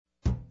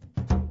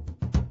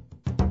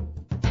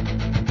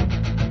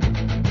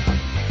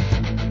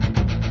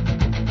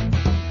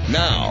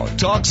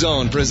Talk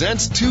Zone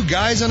presents Two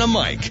Guys and a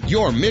Mic,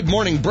 your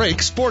mid-morning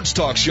break sports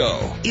talk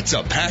show. It's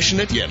a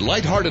passionate yet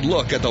lighthearted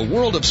look at the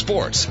world of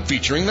sports,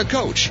 featuring the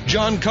coach,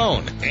 John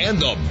Cohn, and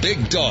the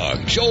big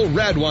dog, Joel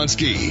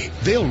Radwanski.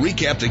 They'll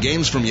recap the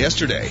games from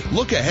yesterday,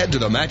 look ahead to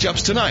the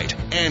matchups tonight,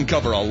 and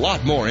cover a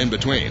lot more in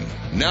between.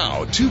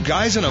 Now, Two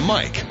Guys and a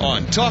Mic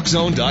on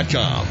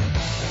TalkZone.com.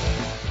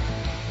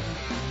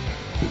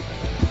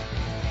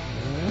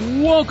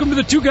 Welcome to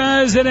the Two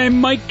Guys and a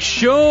Mic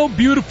show.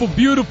 Beautiful,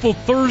 beautiful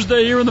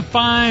Thursday here in the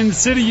fine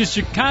city of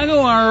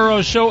Chicago.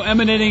 Our show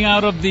emanating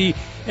out of the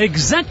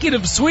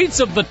executive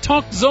suites of the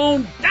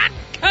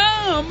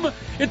TalkZone.com.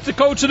 It's the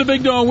coach of the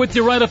big dog with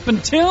you right up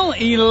until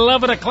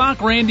 11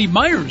 o'clock. Randy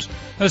Myers,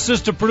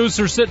 assistant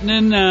producer, sitting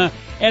in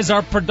as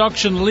our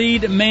production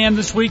lead man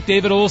this week.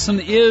 David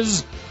Olson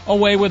is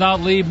away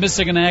without leave,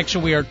 missing in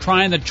action. We are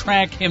trying to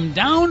track him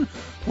down.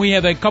 We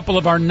have a couple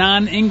of our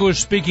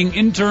non-English-speaking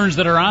interns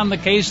that are on the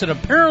case, that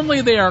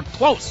apparently they are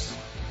close.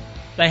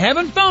 They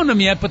haven't found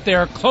him yet, but they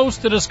are close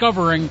to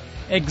discovering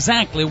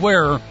exactly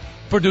where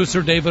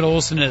producer David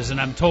Olson is. And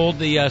I'm told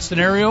the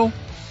scenario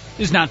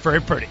is not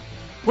very pretty.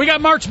 We got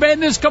March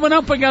Madness coming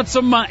up. We got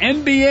some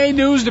NBA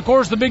news. And, of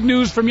course, the big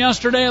news from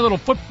yesterday, a little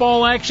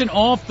football action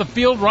off the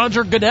field.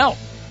 Roger Goodell.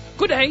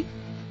 Good day.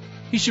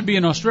 He should be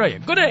in Australia.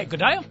 Good day,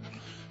 Goodell.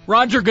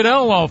 Roger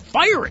Goodell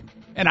firing.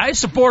 And I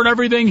support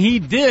everything he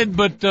did,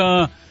 but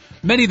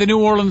many of the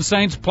New Orleans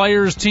Saints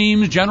players,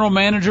 teams, general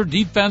manager,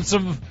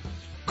 defensive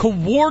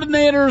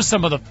coordinators,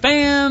 some of the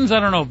fans, I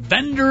don't know,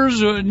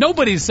 vendors,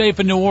 nobody's safe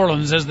in New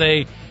Orleans, as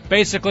they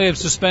basically have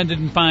suspended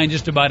and fined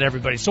just about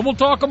everybody. So we'll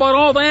talk about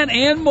all that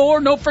and more.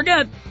 Don't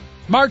forget,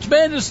 March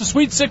Madness, the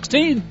Sweet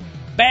 16,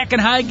 back in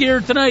high gear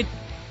tonight.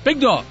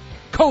 Big Dog,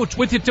 coach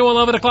with you till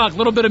 11 o'clock. A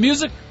little bit of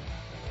music,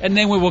 and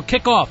then we will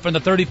kick off from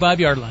the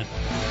 35-yard line.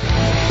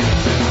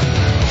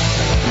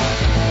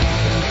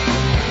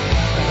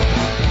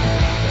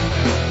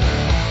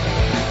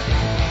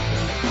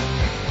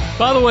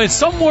 By the way,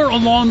 somewhere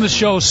along the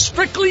show,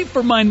 strictly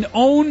for my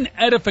own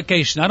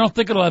edification, I don't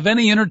think it'll have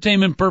any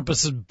entertainment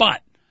purposes, but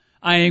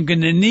I am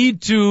going to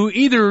need to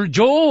either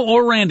Joel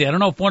or Randy, I don't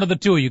know if one of the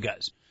two of you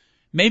guys,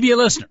 maybe a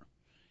listener,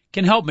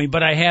 can help me,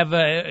 but I have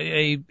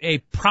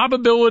a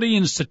probability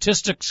and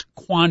statistics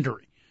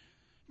quandary.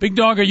 Big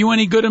Dog, are you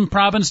any good in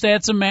prob and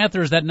stats and math,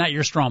 or is that not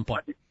your strong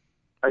point?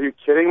 Are you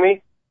kidding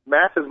me?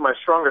 Math is my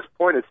strongest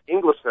point. It's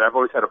English that I've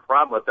always had a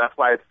problem with. That's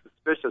why it's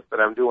suspicious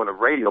that I'm doing a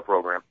radio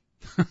program.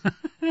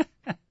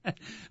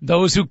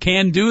 Those who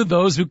can do,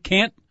 those who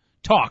can't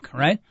talk,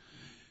 right?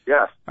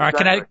 Yes. All right,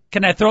 exactly.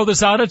 Can I throw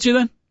this out at you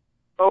then?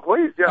 Oh,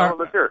 please. Yeah,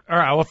 let's hear it. All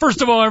right. Well,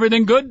 first of all,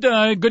 everything good?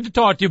 Good to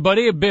talk to you,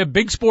 buddy. A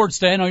big sports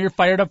day. I know you're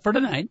fired up for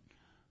tonight.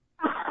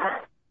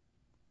 Oh,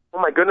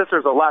 my goodness,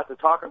 there's a lot to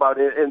talk about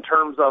in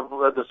terms of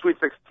the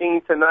Sweet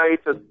 16 tonight,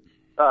 just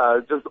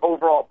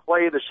overall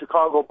play, the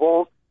Chicago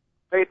Bulls,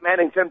 Payton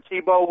Manning, Tim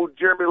Tebow,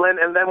 Jeremy Lin,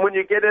 and then when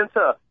you get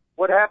into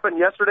what happened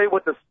yesterday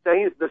with the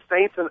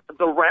Saints and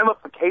the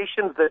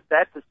ramifications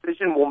that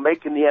decision will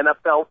make in the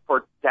NFL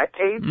for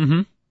decades,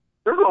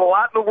 There's a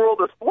lot in the world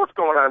of sports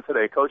going on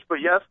today, Coach. But,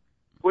 yes,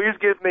 please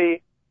give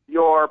me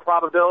your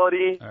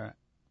probability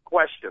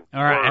question.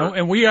 All right,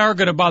 and we are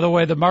going to, by the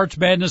way, the March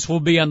Madness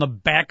will be on the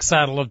back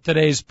saddle of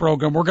today's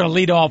program. We're going to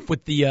lead off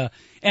with the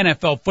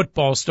NFL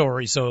football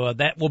story, so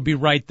that will be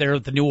right there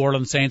with the New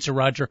Orleans Saints and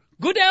Roger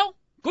Goodell.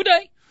 Good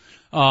day.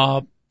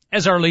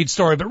 As our lead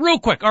story. But real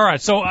quick, all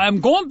right, so I'm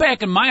going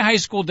back in my high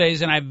school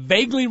days, and I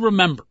vaguely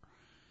remember,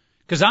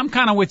 because I'm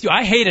kind of with you.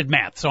 I hated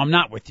math, so I'm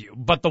not with you.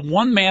 But the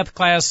one math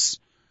class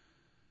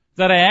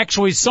that I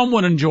actually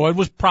somewhat enjoyed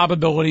was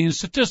probability and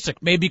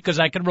statistics, maybe because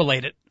I could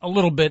relate it a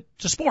little bit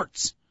to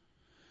sports.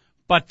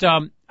 But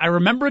I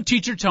remember a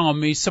teacher telling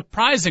me,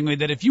 surprisingly,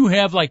 that if you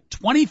have like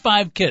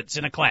 25 kids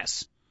in a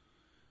class,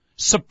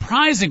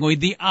 surprisingly,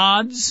 the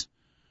odds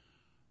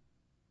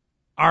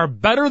are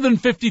better than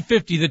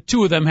 50-50 that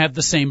two of them have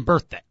the same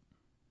birthday.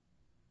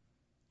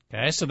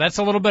 Okay, so that's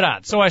a little bit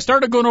odd. So I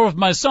started going over with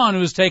my son, who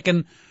was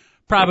taking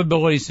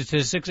probability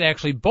statistics.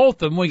 Actually,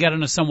 both of them. We got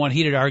in a somewhat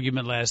heated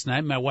argument last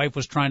night. My wife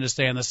was trying to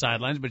stay on the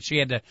sidelines, but she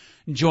had to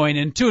join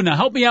in too. Now,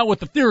 help me out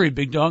with the theory,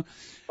 Big Dog.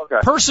 Okay.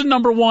 Person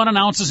number one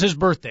announces his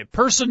birthday.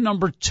 Person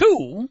number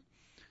two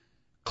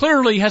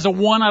clearly has a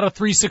 1 out of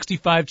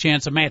 365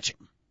 chance of matching.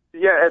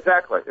 Yeah,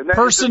 exactly. And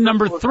person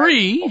number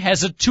three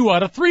has a 2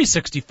 out of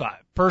 365.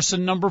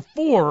 Person number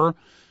four.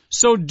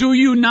 So do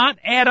you not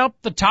add up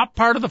the top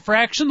part of the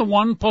fraction, the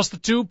 1 plus the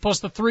 2 plus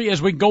the 3 as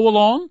we go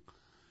along?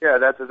 Yeah,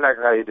 that's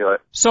exactly how you do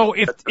it. So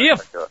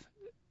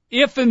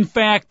if in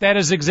fact that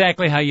is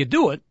exactly how you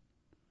do it,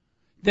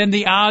 then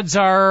the odds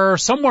are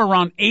somewhere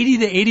around 80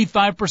 to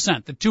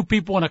 85% that two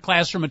people in a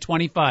classroom of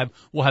 25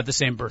 will have the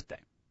same birthday.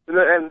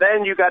 And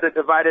then you got to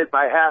divide it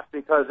by half,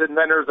 because then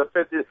there's a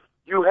 50.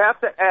 You have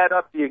to add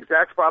up the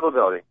exact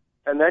probability,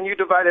 and then you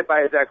divide it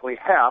by exactly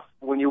half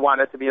when you want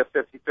it to be a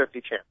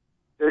 50-50 chance.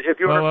 If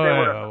you understand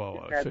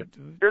what I'm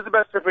saying, here's the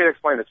best way to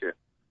explain it to you.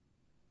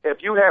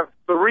 if you have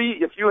a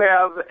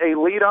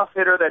leadoff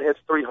hitter that hits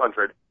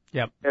 300,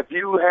 yep. If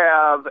you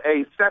have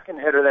a second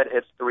hitter that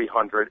hits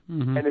 300,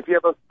 Mm-hmm. and if you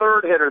have a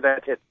third hitter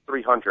that hits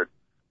 300,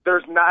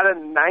 there's not a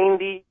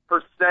 90%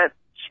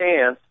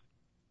 chance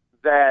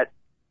that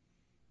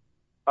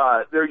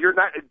you're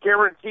not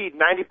guaranteed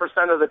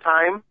 90% of the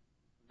time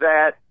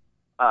that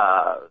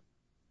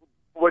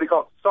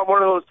some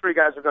one of those three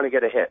guys are going to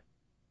get a hit.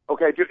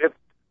 Okay,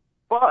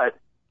 but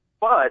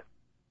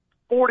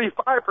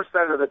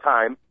 45% of the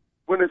time,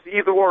 when it's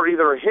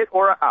either a hit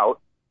or an out,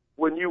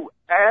 when you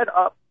add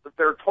up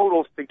their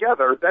totals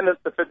together, then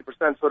it's the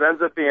 50%. So it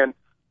ends up being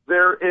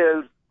there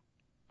is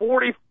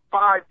 45%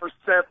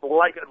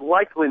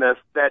 likeliness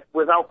that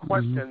without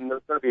question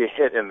there's going to be a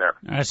hit in there.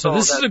 All right, so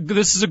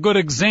this is a good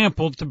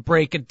example to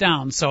break it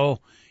down. So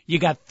you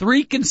got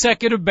 3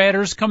 consecutive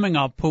batters coming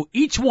up who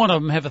each one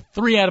of them have a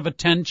 3 out of a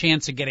 10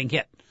 chance of getting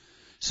hit.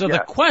 So the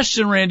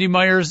question, Randy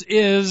Myers,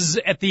 is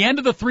at the end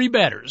of the 3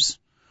 batters,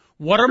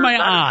 what are my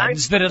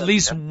odds that at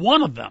least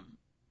one of them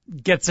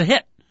gets a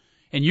hit?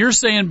 And you're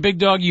saying, Big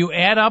Dog, you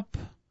add up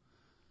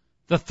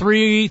the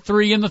 3,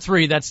 and the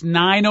 3. That's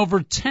 9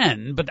 over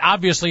 10, but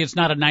obviously it's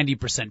not a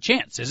 90%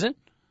 chance, is it?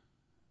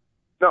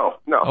 No.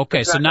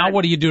 Okay, so now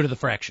what do you do to the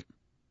fraction?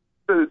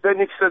 So then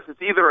it says it's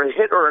either a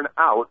hit or an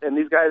out, and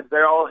these guys, they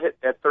all hit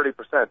at 30%.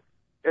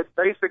 It's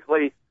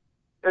basically,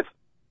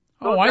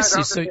 I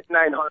see. So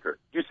 900.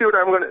 Do you see what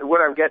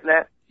I'm getting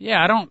at?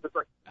 Yeah,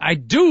 I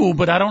do,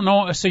 but I don't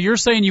know. So you're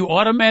saying you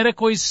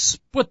automatically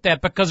split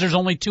that because there's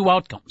only 2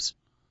 outcomes?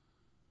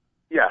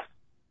 Yes.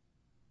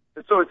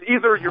 So it's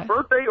either your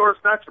birthday or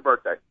it's not your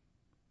birthday.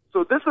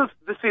 So this is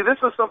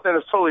something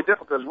that's totally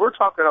different because we're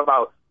talking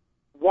about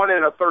 1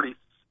 in a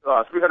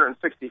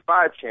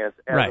 365 chance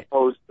as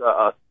opposed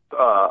to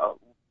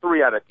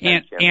 3 out of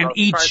 10 chance. And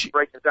each trying to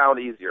break it down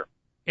easier.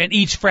 And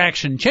each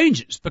fraction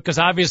changes because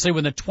obviously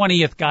when the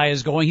 20th guy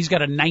is going, he's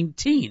got a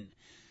 19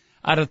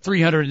 out of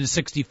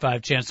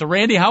 365 chance. So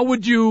Randy,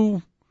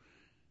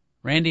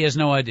 Randy has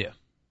no idea.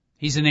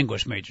 He's an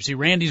English major. See,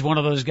 Randy's one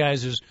of those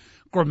guys who's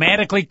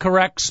grammatically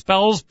correct,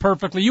 spells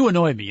perfectly. You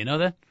annoy me, you know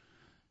that?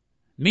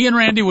 Me and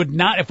Randy would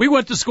not, if we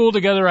went to school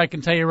together, I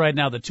can tell you right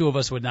now, the 2 of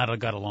us would not have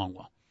got along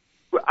well.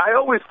 I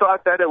always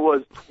thought that it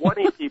was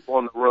 20 people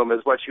in the room is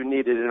what you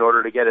needed in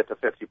order to get it to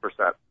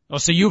 50%. Oh,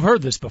 so you've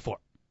heard this before?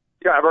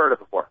 Yeah, I've heard it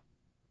before.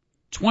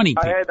 20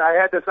 people. I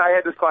had this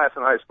class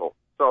in high school.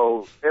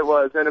 So it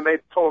was, and it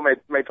made total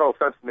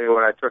sense to me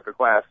when I took a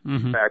class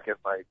back in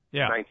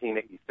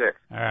 1986.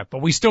 All right,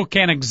 but we still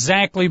can't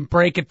exactly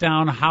break it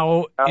down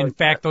how, in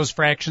fact, those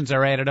fractions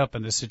are added up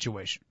in this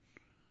situation.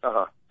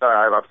 Sorry,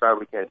 I'm sorry,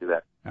 we can't do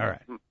that. All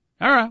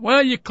right.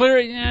 Well, you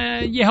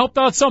helped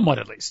out somewhat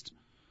at least.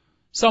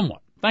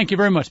 Somewhat. Thank you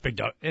very much, Big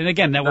Dog. And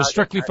again, that was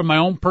strictly for my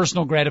own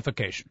personal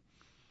gratification.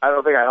 I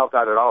don't think I helped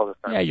out at all this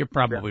time. Yeah, you're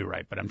probably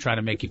right, but I'm trying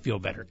to make you feel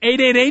better.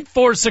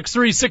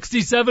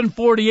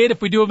 888-463-6748.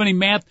 If we do have any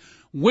math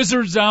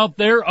wizards out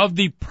there of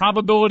the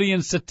probability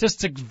and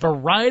statistics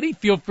variety,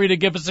 feel free to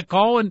give us a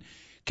call and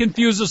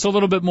confuse us a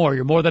little bit more.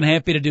 You're more than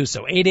happy to do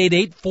so.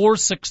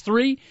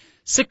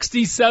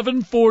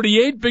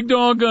 888-463-6748. Big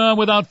Dog,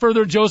 without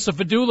further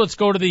Joseph ado, let's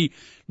go to the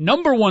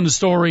number 1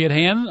 story at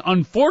hand.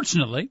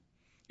 Unfortunately,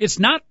 it's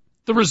not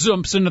the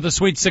resumption of the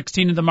Sweet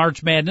 16 of the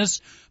March Madness,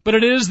 but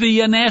it is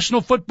the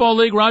National Football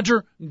League.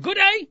 Roger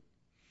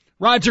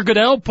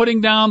Goodell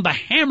putting down the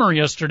hammer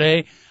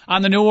yesterday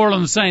on the New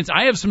Orleans Saints.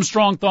 I have some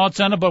strong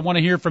thoughts on it, but want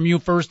to hear from you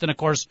first and, of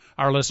course,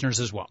 our listeners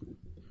as well.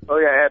 Oh,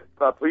 yeah,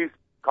 please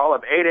call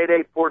them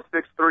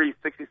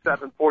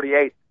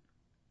 888-463-6748.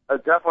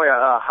 Definitely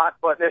a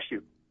hot-button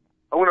issue.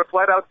 I'm going to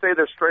flat out say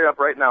this straight up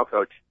right now,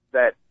 Coach,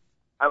 that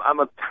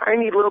I'm a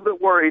tiny little bit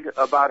worried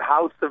about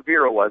how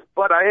severe it was.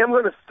 But I am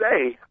going to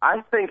say,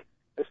 I think,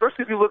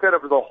 especially if you look at it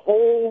over the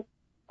whole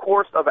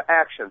course of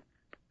action,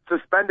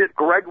 suspended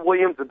Greg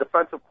Williams, the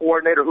defensive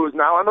coordinator, who is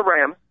now on the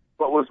Rams,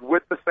 but was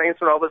with the Saints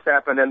when all this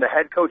happened, and the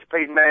head coach,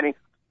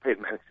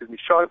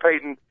 Sean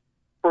Payton,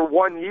 for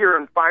 1 year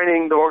and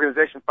fining the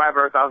organization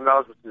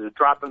 $500,000, which is a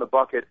drop in the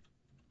bucket,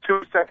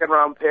 2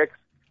 second-round picks.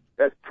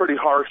 That's pretty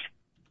harsh.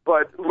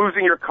 But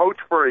losing your coach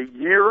for a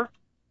year,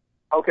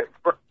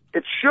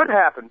 it should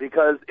happen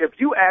because if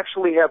you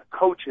actually have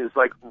coaches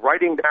like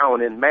writing down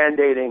and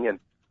mandating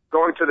and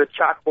going to the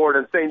chalkboard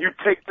and saying, you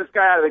take this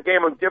guy out of the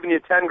game, I'm giving you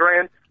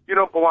 $10,000, you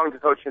don't belong to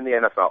coach in the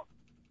NFL.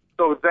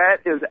 So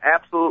that is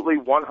absolutely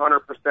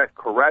 100%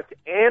 correct.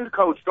 And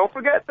coach, don't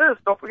forget this.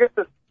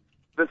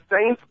 The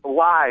Saints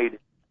lied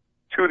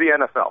to the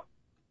NFL.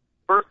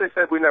 First they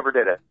said we never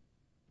did it.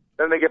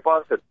 Then they get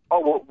busted.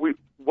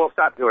 We'll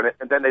stop doing it.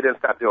 And then they didn't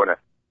stop doing it.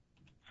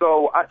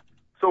 So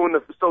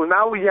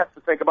now we have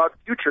to think about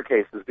future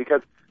cases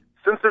because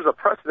since there's a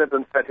precedent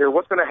been set here,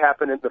 what's going to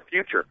happen in the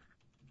future?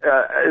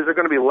 Is there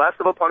going to be less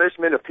of a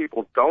punishment if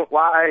people don't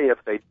lie,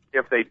 if they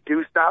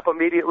do stop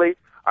immediately?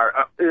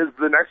 Is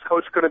the next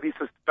coach going to be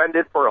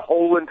suspended for a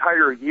whole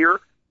entire year?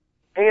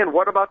 And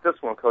what about this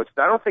one, Coach?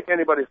 I don't think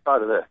anybody's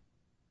thought of this.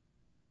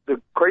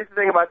 The crazy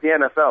thing about the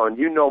NFL, and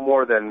you know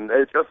more than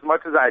just as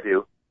much as I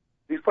do,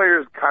 these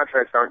players'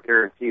 contracts aren't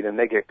guaranteed and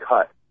they get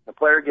cut The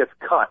player gets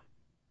cut.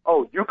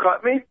 Oh, you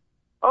cut me?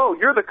 Oh,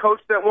 you're the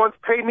coach that once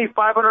paid me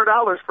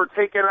 $500 for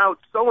taking out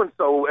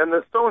so-and-so and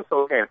the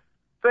so-and-so game.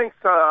 Thanks,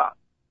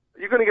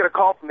 you're going to get a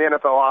call from the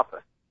NFL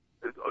office.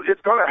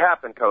 It's going to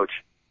happen,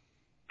 Coach.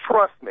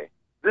 Trust me.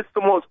 This is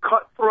the most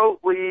cutthroat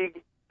league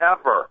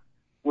ever.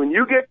 When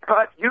you get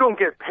cut, you don't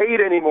get paid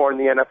anymore in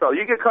the NFL.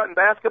 You get cut in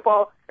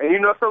basketball, and you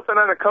know something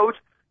on a coach,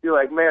 you're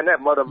like, man,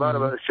 that mother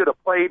should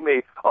have played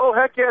me. Oh,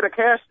 heck yeah,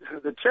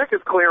 the check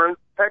is clearing.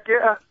 Heck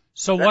yeah.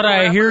 So what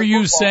I hear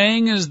you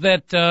saying is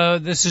that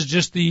this is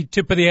just the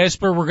tip of the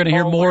iceberg. We're going to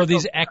hear more of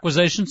these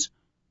acquisitions?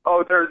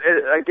 Oh,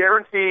 I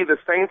guarantee the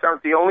Saints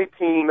aren't the only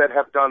team that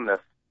have done this.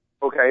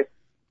 Okay?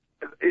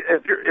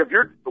 If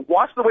you're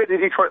watch the way the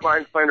Detroit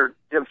Lions play under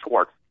Jim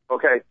Schwartz,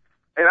 okay?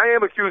 And I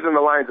am accusing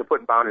the Lions of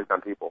putting bounties on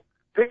people.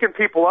 Picking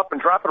people up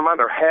and dropping them on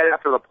their head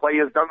after the play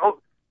is done. Oh,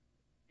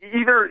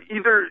 either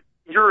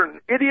you're an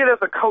idiot as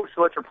a coach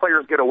to let your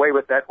players get away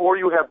with that, or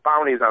you have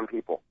bounties on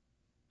people.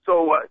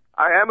 So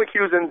I am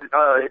accusing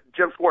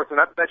Jim Schwartz,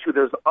 and I bet you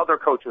there's other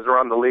coaches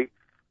around the league.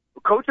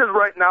 Coaches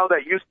right now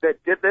that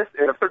did this,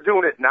 and if they're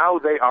doing it now,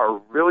 they are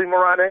really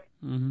moronic.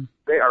 Mm-hmm.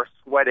 They are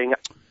sweating it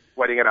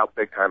out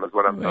big time is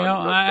what I'm saying.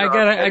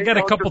 I got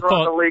a couple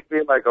thoughts. The league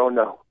being like, oh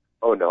no,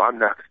 I'm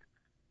next.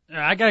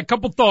 I got a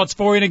couple thoughts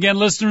for you. And again,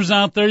 listeners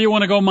out there, you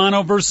want to go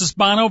mono versus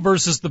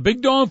the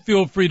big dog,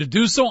 feel free to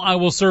do so. I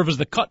will serve as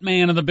the cut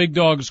man in the big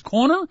dog's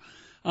corner,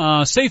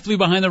 safely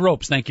behind the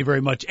ropes. Thank you very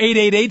much.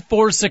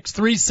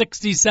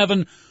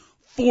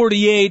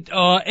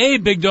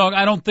 888-463-6748. Big dog,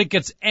 I don't think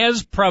it's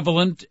as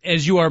prevalent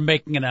as you are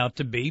making it out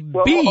to be.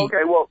 No, we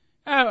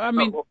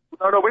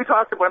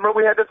talked, remember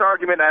we had this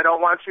argument, I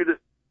don't want you to,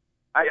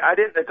 I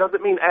didn't, it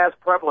doesn't mean as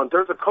prevalent.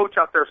 There's a coach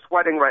out there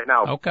sweating right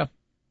now. Okay.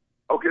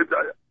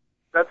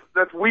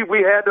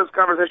 We had this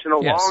conversation a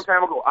long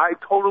time ago. I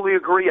totally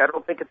agree. I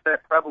don't think it's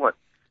that prevalent.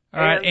 All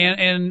right,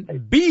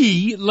 and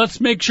B, let's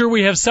make sure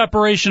we have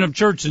separation of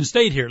church and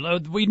state here.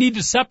 We need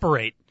to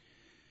separate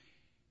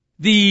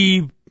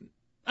I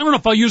don't know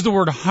if I'll use the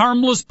word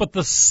harmless, but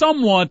the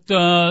somewhat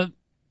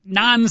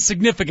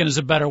non-significant is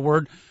a better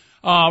word,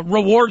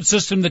 reward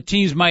system that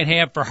teams might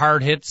have for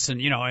hard hits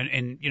and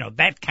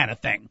that kind of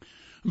thing,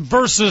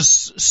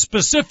 versus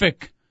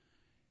specific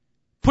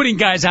putting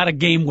guys out of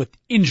game with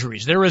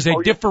injuries. There is a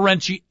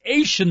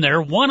differentiation there.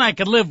 One I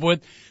can live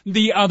with,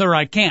 the other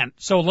I can't.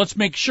 So let's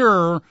make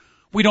sure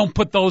we don't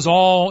put those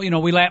all,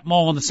 we lap them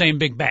all in the same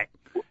big bag.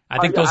 I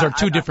think those are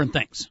two different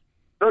things.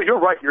 No, you're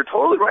right. You're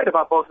totally right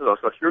about both of those.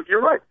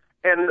 You're right.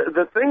 And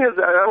the thing is,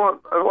 I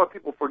don't want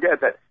people to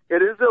forget that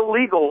it is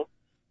illegal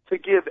to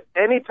give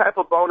any type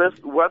of bonus,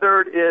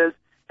 whether it is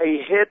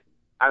a hit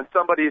on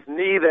somebody's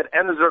knee that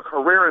ends their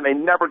career and they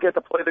never get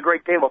to play the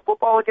great game of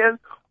football again,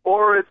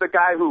 or it's a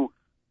guy who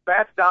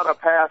bats down a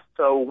pass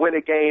to win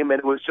a game and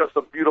it was just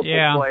a beautiful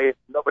play.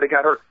 Nobody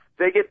got hurt.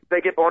 They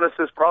get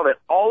bonuses for all that.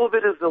 All of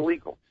it is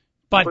illegal.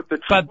 But the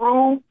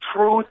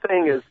true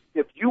thing is,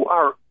 if you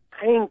are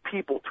paying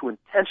people to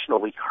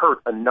intentionally hurt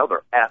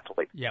another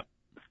athlete,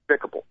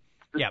 despicable.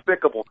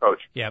 Despicable, Coach.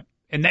 Yep.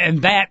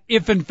 And that,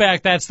 if in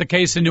fact that's the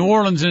case in New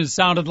Orleans, and it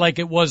sounded like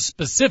it was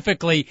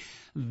specifically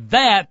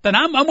that, then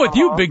I'm with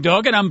you, Big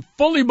Dog, and I'm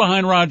fully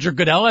behind Roger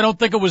Goodell. I don't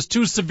think it was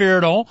too severe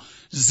at all.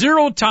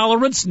 Zero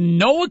tolerance,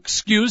 no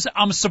excuse.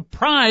 I'm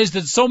surprised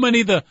that so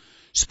many of the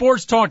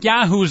sports talk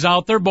yahoos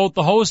out there, both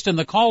the host and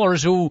the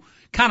callers, who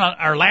kind of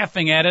are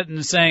laughing at it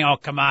and saying, oh,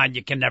 come on,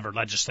 you can never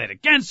legislate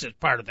against it. It's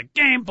part of the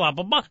game, blah,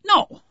 blah, blah.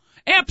 No.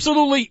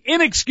 Absolutely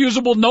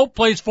inexcusable, no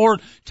place for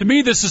it. To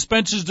me, the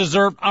suspension's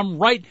deserved. I'm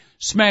right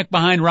smack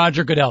behind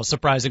Roger Goodell,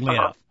 surprisingly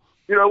enough.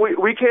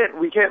 We can't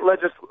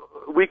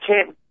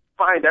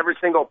find every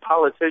single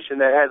politician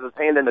that has his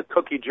hand in the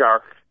cookie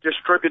jar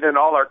distributing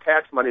all our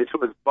tax money to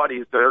his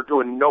buddies that are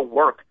doing no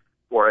work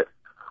for it.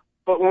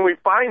 But when we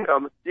find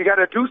them, you got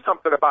to do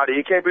something about it.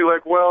 You can't be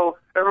like, well,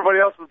 everybody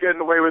else is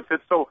getting away with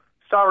it, so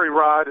sorry,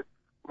 Rod,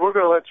 we're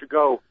going to let you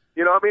go.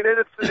 We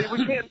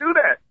can't do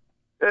that.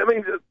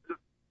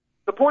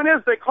 The point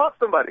is they caught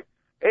somebody.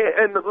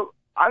 And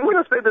I'm going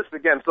to say this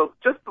again, so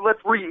just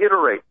let's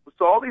reiterate.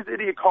 So all these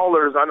idiot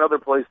callers on other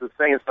places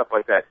saying stuff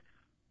like that,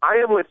 I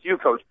am with you,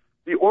 Coach.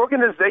 The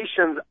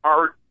organizations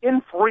are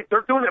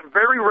they're doing it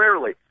very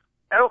rarely.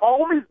 And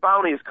all these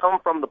bounties come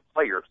from the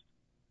players,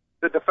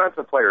 the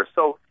defensive players.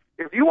 So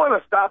if you want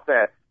to stop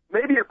that,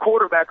 maybe a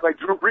quarterback like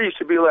Drew Brees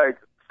should be like,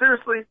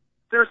 seriously,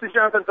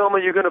 Jonathan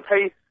Tillman, you're going to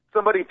pay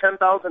somebody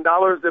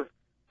 $10,000 if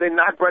they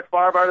knock Brett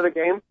Favre out of the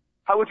game?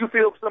 How would you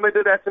feel if somebody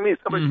did that to me?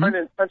 Somebody trying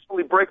to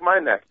intentionally break my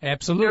neck.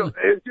 Absolutely.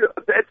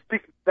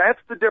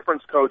 That's the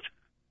difference, Coach.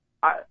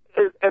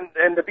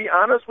 And to be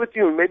honest with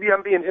you, maybe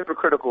I'm being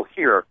hypocritical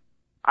here,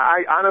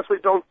 I honestly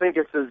don't think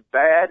it's as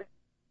bad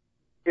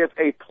if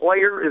a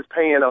player is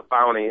paying a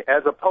bounty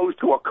as opposed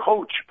to a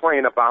coach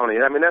paying a bounty.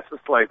 That's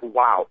just like,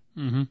 wow.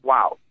 Mm-hmm.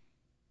 Wow.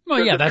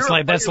 Well, yeah, that's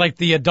like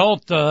the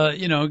adult,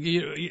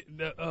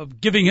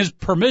 giving his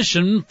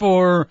permission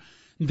for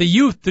the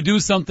youth to do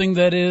something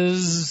that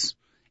is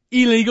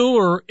illegal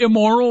or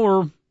immoral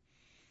or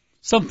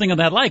something of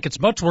that like. It's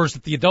much worse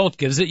if the adult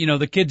gives it.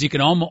 The kids, you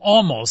can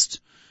almost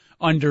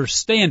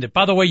understand it.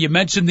 By the way, you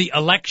mentioned the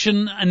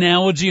election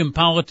analogy and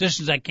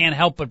politicians. I can't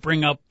help but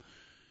bring up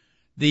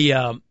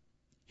the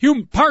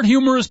part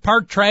humorous,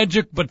 part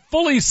tragic, but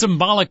fully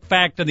symbolic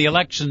fact of the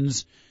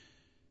elections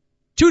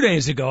 2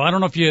 days ago. I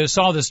don't know if you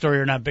saw this story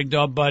or not, Big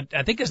Dog, but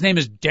I think his name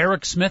is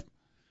Derek Smith,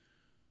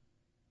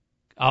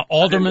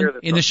 alderman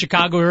in the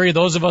Chicago area.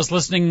 Those of us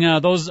listening,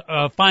 those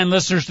fine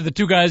listeners to the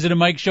Two Guys at a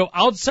Mic show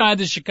outside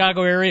the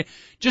Chicago area,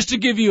 just to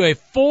give you a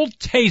full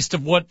taste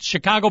of what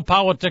Chicago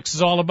politics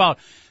is all about.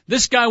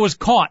 This guy was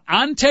caught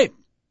on tape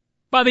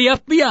by the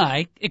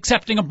FBI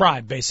accepting a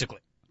bribe, basically.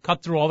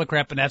 Cut through all the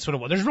crap, and that's what it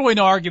was. There's really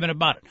no argument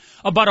about it.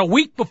 About a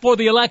week before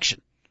the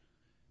election.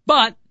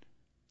 But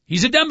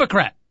he's a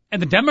Democrat,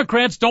 and the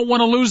Democrats don't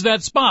want to lose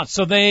that spot,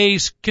 so they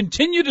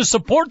continue to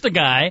support the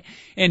guy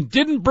and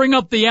didn't bring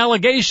up the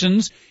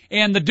allegations,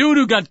 and the dude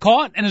who got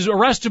caught and is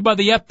arrested by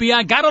the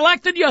FBI got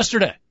elected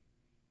yesterday.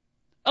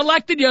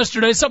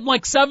 Something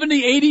like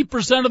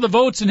 70-80% of the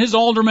votes in his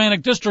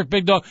aldermanic district,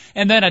 Big Dog,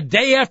 and then a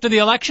day after the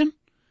election,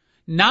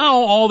 now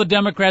all the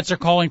Democrats are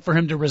calling for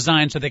him to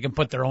resign so they can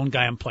put their own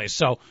guy in place.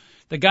 So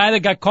the guy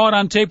that got caught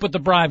on tape with the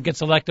bribe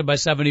gets elected by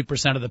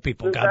 70% of the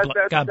people. God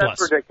bless.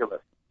 That's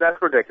ridiculous.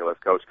 That's ridiculous,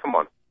 Coach. Come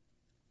on.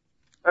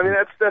 I mean,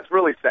 that's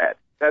really sad.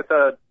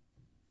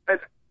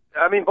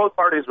 I mean, both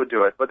parties would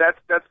do it, but that's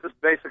just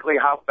basically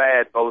how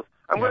bad both.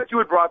 I'm glad you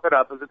had brought that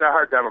up as a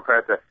diehard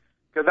Democrat,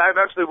 because I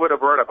eventually would have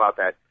heard about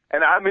that.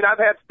 And I mean, I've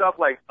had stuff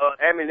like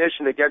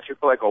ammunition against you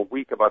for like a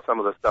week about some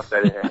of the stuff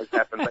that has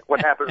happened. Like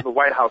what happened in the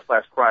White House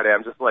last Friday.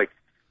 I'm just like,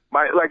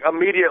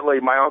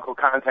 immediately my uncle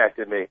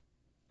contacted me,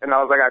 and I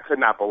was like, I could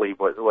not believe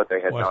what they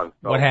had done.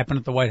 So, what happened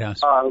at the White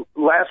House?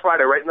 Last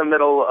Friday, right in the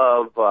middle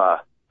of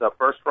the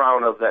first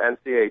round of the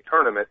NCAA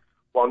tournament,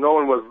 while no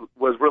one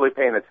was really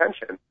paying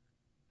attention,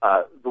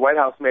 the White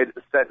House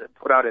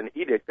put out an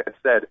edict that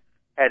said,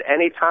 at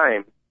any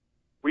time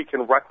we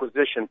can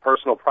requisition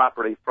personal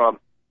property from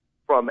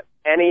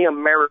any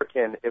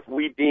American if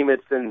we deem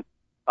it's in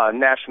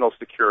national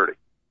security,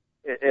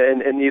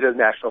 in need of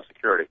national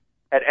security.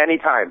 At any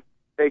time,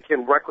 they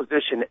can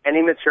requisition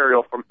any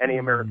material from any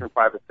American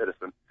private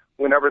citizen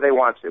whenever they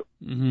want to.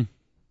 Mm-hmm.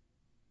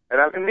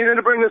 And I've been needing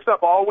to bring this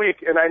up all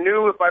week, and I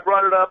knew if I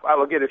brought it up, I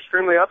would get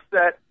extremely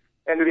upset.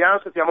 And to be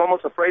honest with you, I'm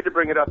almost afraid to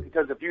bring it up,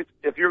 because if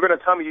you're going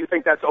to tell me you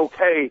think that's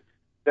okay,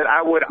 then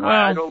I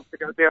don't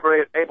think I'd be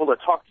ever able to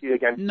talk to you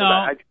again. No,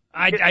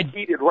 I get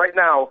heated right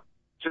now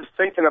just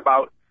thinking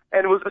about.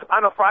 And it was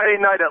on a Friday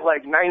night at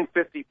like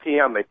 9:50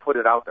 p.m. They put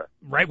it out there.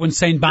 Right when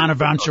St.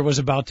 Bonaventure was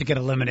about to get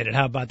eliminated.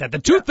 How about that? The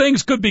two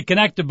things could be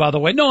connected, by the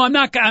way. No, I'm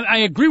not. I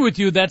agree with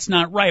you. That's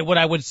not right. What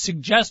I would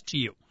suggest to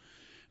you,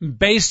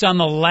 based on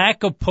the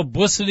lack of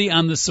publicity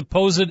on the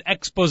supposed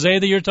expose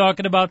that you're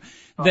talking about,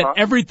 that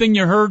everything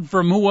you heard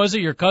from, who was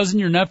it, your cousin,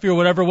 your nephew, or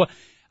whatever,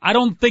 I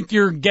don't think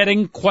you're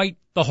getting quite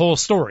the whole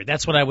story.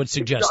 That's what I would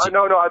suggest.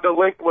 No, the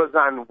link was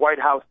on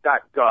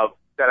whitehouse.gov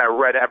that I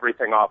read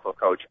everything off of,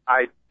 Coach.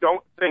 I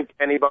don't think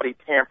anybody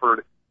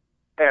tampered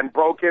and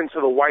broke into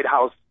the White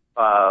House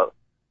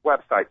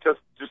website. Just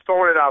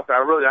throwing it out there.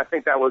 I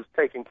think that was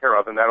taken care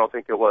of, and I don't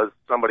think it was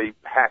somebody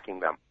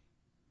hacking them.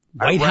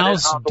 White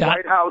House.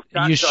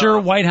 Are you sure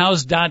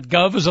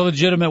whitehouse.gov is a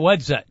legitimate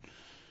website?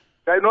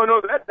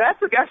 No,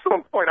 that's an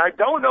excellent point. I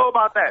don't know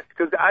about that,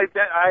 because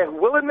I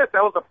will admit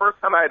that was the first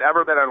time I had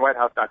ever been on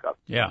whitehouse.gov.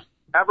 Yeah.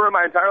 Ever in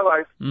my entire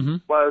life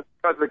was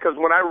because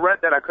when I read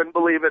that, I couldn't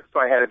believe it, so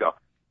I had to go.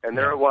 And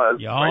there it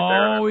was. You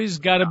right always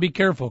got to be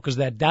careful, because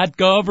that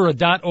 .gov or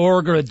a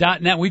 .org or a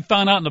 .net, we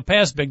found out in the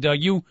past, Big Dog,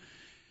 you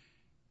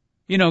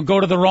go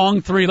to the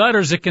wrong three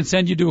letters, it can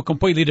send you to a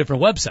completely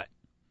different website.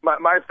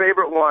 My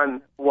favorite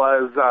one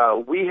was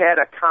we had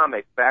a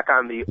comic back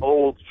on the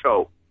old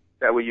show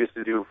that we used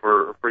to do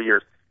for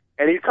years.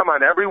 And he'd come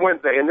on every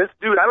Wednesday. And this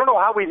dude, I don't know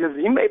how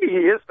maybe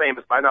he is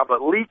famous by now,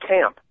 but Lee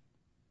Camp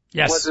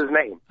was his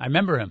name. I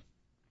remember him.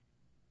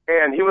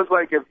 And he was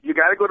like, if you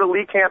got to go to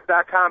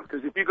leecamp.com,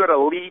 because if you go to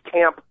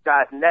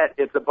leecamp.net,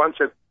 it's a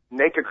bunch of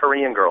naked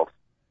Korean girls.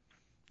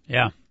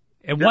 Yeah.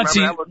 And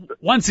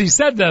once he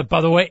said that, by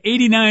the way,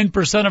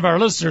 89% of our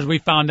listeners, we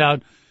found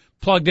out,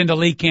 plugged into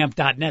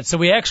leecamp.net. So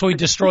we actually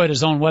destroyed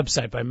his own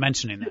website by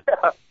mentioning that.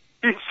 Yeah,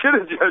 he should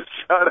have just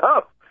shut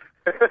up.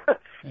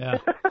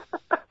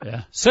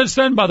 Yeah. Since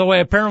then, by the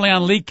way, apparently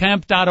on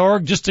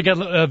leecamp.org, just to get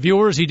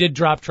viewers, he did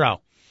drop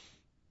trout.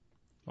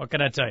 What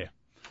can I tell you?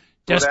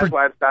 That's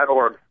why it's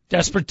 .org.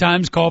 Desperate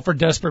times call for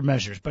desperate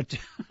measures. But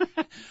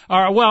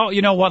all right, well,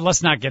 you know what?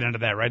 Let's not get into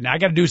that right now. I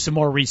got to do some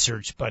more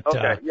research. But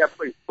okay, yeah,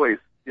 please.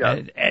 Yeah.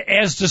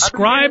 As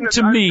described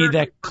to me,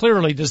 that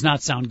clearly does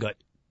not sound good.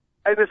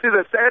 And see,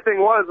 the sad thing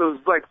was, it was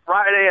like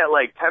Friday at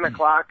like 10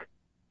 o'clock,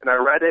 and I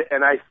read it,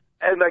 and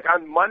like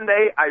on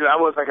Monday, I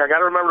was like, I got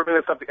to remember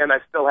bringing something, and I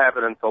still have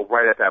it until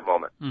right at that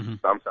moment. Mm-hmm.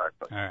 So I'm sorry.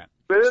 All right.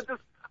 But it's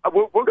just,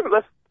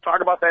 let's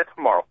talk about that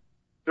tomorrow.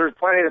 There's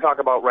plenty to talk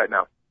about right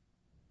now.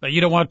 But you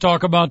don't want to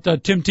talk about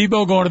Tim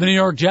Tebow going to the New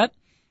York Jet?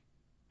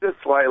 Just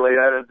slightly.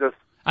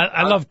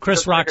 I love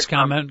Chris Rock's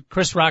comment.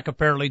 Chris Rock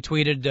apparently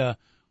tweeted,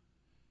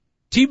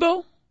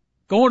 Tebow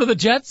going to the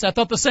Jets? I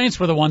thought the Saints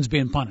were the ones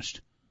being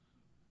punished.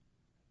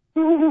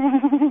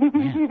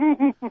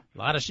 Man, a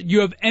lot of shit.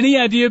 You have any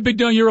idea, Big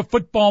Dog? You're a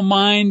football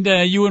mind,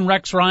 you and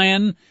Rex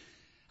Ryan.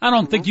 I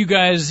don't think you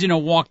guys,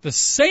 walk the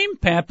same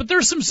path, but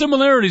there's some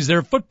similarities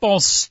there, football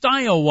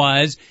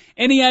style-wise.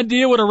 Any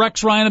idea what a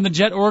Rex Ryan and the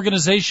Jet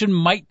organization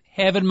might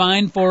have in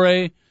mind for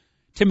a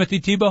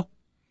Timothy Tebow?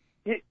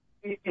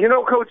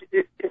 Coach,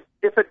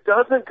 if it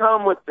doesn't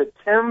come with the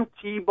Tim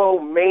Tebow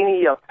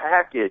Mania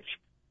package,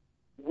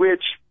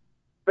 which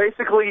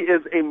basically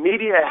is a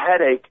media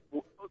headache,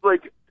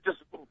 like just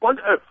one.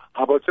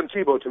 How about Tim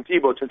Tebow? Tim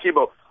Tebow? Tim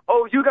Tebow?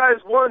 Oh, you guys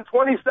won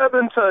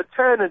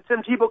 27-10, and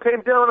Tim Tebow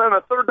came down on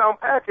a third down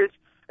package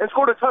and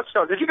scored a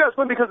touchdown. Did you guys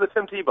win because of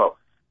Tim Tebow?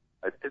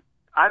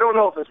 I don't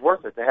know if it's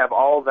worth it to have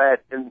all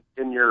that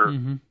in your.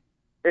 Mm-hmm.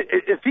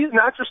 If he's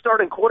not your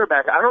starting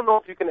quarterback, I don't know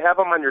if you can have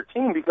him on your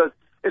team, because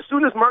as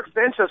soon as Mark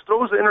Sanchez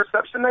throws the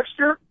interception next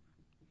year,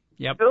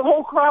 yep, the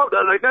whole crowd,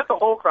 that's the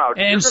whole crowd.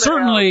 And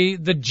certainly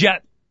the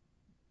Jet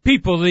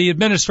people, the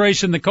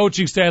administration, the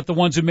coaching staff, the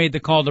ones who made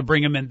the call to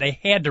bring him in, they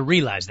had to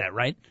realize that,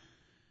 right?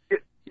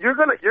 You're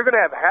gonna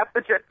have half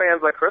the Jet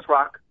fans like Chris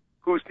Rock,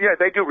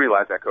 they do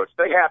realize that, Coach.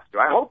 They have to.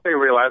 I hope they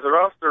realize it,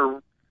 or else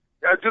do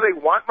they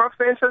want Mark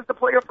Sanchez to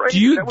play afraid?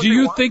 Do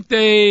you think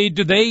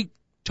they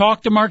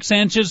talk to Mark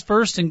Sanchez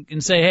first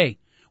and say, hey,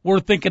 we're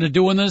thinking of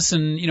doing this,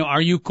 and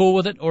are you cool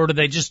with it, or do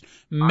they just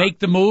make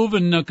the move?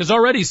 And because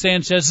already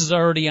Sanchez is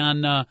already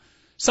on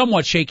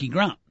somewhat shaky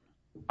ground.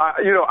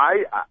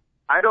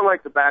 I don't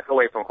like to back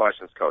away from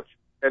questions, Coach,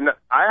 and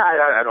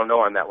I don't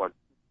know on that one,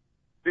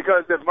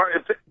 because if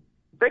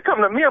they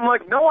come to me, I'm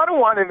like, no, I don't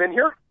want him in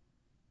here.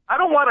 I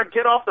don't want to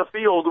get off the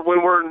field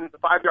when we're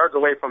 5 yards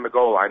away from the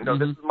goal line. No,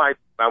 This is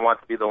I want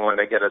to be the one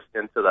to get us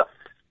into the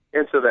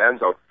end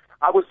zone.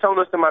 I was telling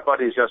this to my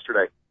buddies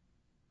yesterday.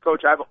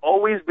 Coach, I've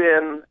always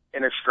been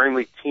an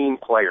extremely team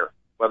player,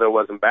 whether it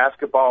was in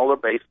basketball or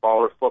baseball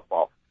or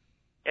football.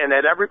 And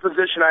at every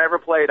position I ever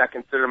played, I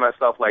consider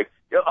myself like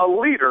a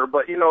leader,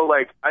 but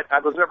I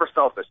was never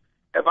selfish.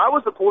 If I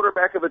was the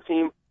quarterback of a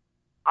team,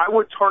 I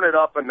would turn it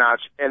up a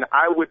notch, and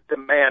I would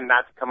demand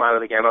not to come out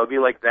of the game. I would be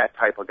like that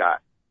type of guy.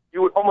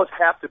 You would almost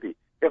have to be.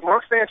 If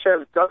Mark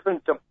Sanchez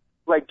doesn't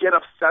get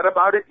upset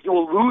about it, he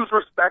will lose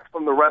respect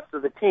from the rest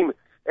of the team.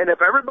 And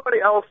if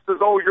everybody else says,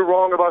 oh, you're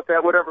wrong about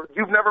that, whatever,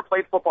 you've never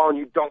played football and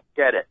you don't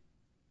get it.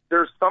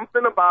 There's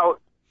something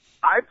about,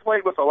 I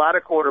played with a lot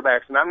of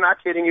quarterbacks, and I'm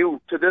not kidding you.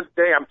 To this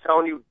day, I'm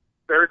telling you,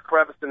 Barry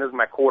Creviston is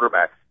my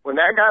quarterback. When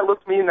that guy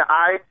looked me in the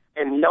eye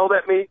and yelled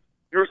at me,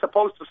 you're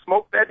supposed to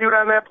smoke that dude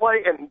on that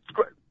play, and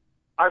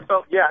I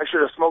felt, yeah, I should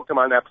have smoked him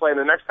on that play. And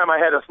the next time I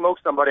had to smoke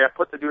somebody, I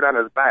put the dude on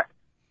his back.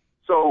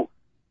 So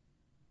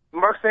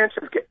Mark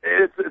Sanchez,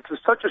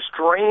 it's such a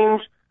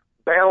strange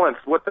balance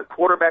what the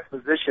quarterback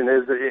position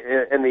is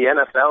in the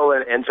NFL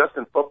and just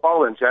in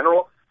football in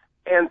general.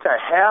 And to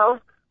have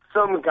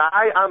some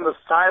guy on the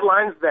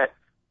sidelines that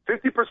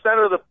 50%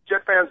 of the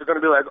Jet fans are going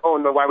to be like, oh,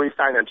 no, why are we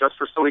signing just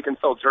so he can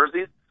sell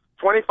jerseys?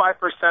 25%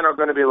 are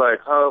going to be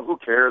like, oh, who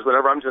cares,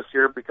 whatever, I'm just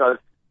here because,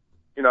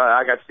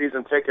 I got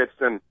season tickets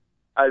and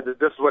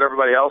this is what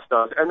everybody else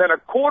does. And then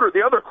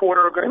the other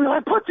quarter are going to be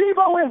like, put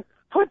Tebow in.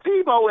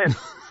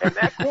 And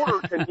that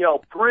quarter can yell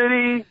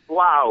pretty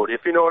loud,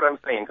 if you know what I'm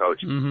saying,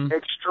 Coach. Mm-hmm.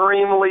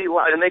 Extremely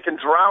loud. And they can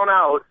drown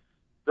out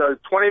the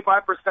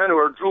 25% who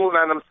are drooling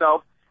on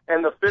themselves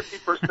and the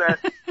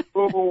 50%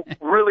 who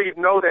really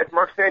know that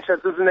Mark Sanchez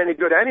isn't any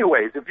good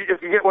anyways. If you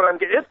get what I'm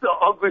getting, it's the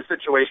ugly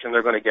situation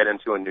they're going to get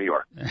into in New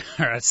York.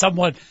 All right,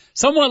 somewhat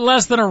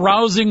less than a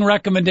rousing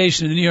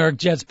recommendation. The New York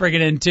Jets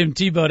bringing in Tim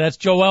Tebow. That's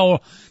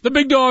Joel, the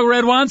Big Dog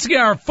Radwanski,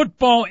 our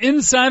football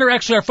insider,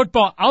 actually our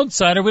football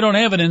outsider. We don't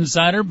have an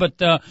insider, but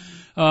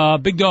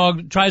Big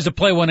Dog tries to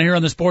play one here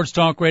on the Sports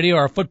Talk Radio,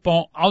 our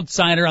football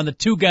outsider on the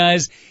Two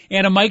Guys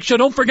and a Mike show.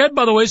 Don't forget,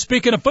 by the way,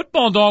 speaking of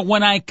football, Dog,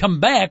 when I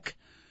come back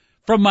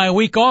from my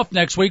week off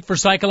next week for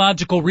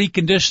psychological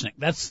reconditioning.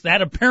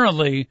 That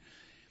apparently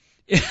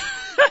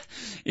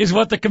is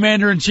what the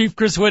Commander-in-Chief,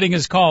 Chris Whitting,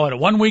 is calling it.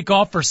 1 week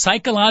off for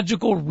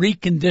psychological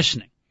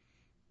reconditioning.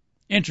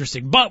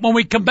 Interesting. But when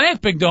we come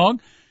back, Big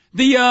Dog,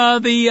 the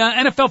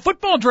NFL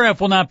football draft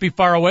will not be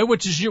far away,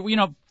 which is,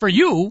 for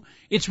you,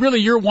 it's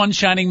really your one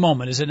shining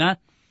moment, is it not?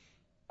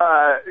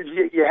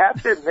 You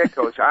have to admit,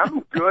 Coach,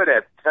 I'm good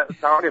at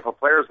telling if a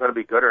player is going to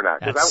be good or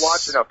not, because I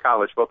watch enough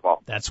college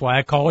football. That's why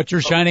I call it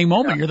your shining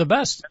moment. Yeah. You're the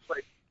best.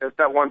 It's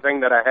that one thing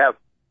that I have.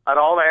 Out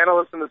of all the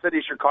analysts in the city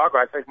of Chicago,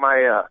 I think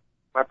my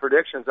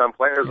predictions on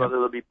players, whether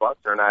they'll be bust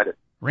or not.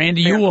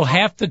 Randy, you will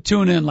have to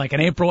tune in like an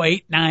April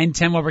 8, 9,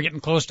 10 when we're getting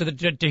close to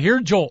to hear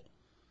Joel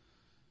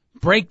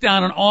break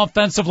down an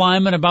offensive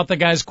lineman about the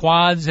guy's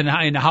quads and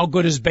how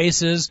good his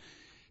base is.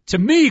 To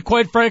me,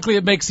 quite frankly,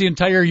 it makes the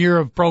entire year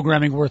of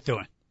programming worth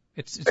doing.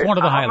 It's one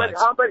of the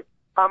highlights.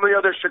 How many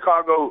other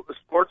Chicago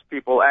sports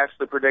people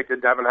actually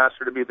predicted Devin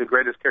Hester to be the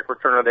greatest kick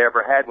returner they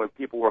ever had when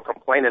people were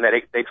complaining that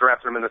they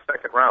drafted him in the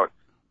second round?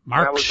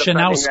 Mark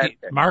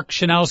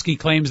Shanowski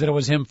claims that it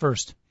was him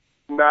first.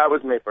 No, it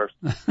was me first.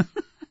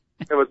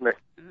 It was me.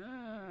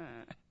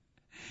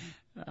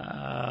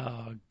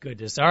 Oh,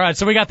 goodness. All right,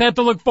 so we got that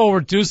to look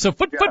forward to. So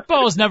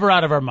football is never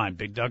out of our mind,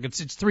 Big Dog.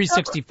 It's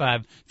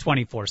 365,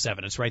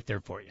 24/7. It's right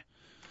there for you,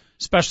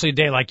 especially a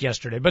day like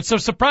yesterday. But so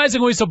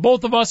surprisingly, so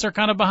both of us are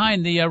kind of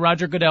behind the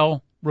Roger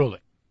Goodell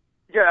ruling.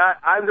 Yeah,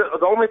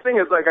 the only thing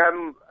is, like,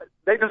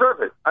 they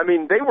deserve it. I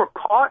mean, they were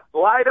caught,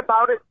 lied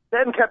about it,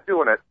 then kept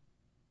doing it.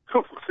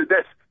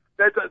 That's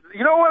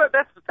you know what?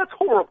 That's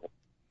horrible.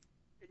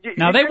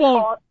 Now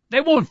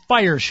they won't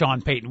fire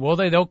Sean Payton, will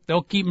they?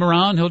 They'll keep him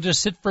around. He'll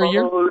just sit for a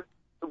year.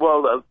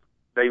 Well,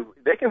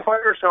 they can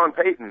fire Sean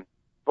Payton,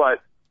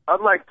 but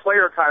unlike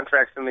player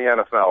contracts in the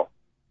NFL,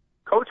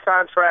 coach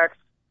contracts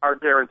are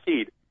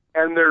guaranteed,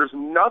 and there's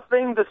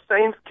nothing the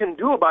Saints can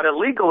do about it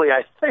legally.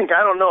 I think,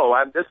 I don't know.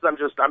 I'm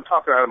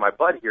talking out of my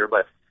butt here,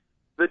 but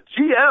the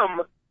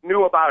GM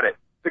knew about it.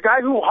 The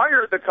guy who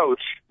hired the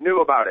coach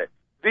knew about it.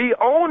 The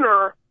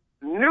owner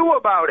knew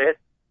about it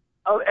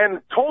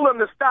and told him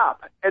to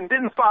stop and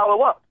didn't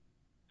follow up.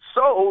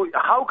 So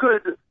how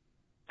could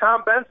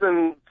Tom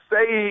Benson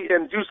say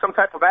and do some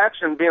type of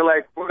action being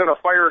like, we're going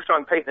to fire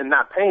Sean Payton and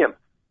not pay him?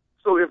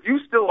 So if you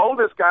still owe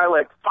this guy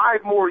like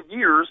 5 more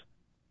years,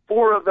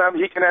 4 of them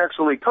he can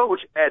actually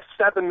coach at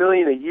 $7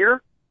 million a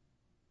year,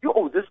 you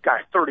owe this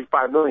guy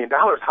 $35 million.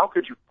 How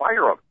could you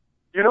fire him?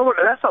 You know what?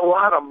 That's a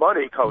lot of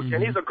money, Coach. Mm-hmm.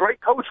 And he's a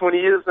great coach when he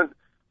isn't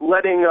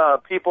letting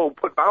people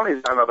put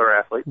bounties on other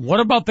athletes. What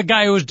about the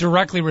guy who was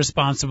directly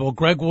responsible?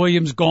 Greg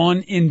Williams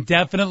gone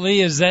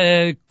indefinitely.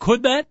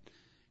 Could that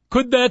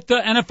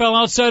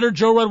NFL outsider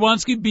Joe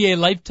Radwanski be a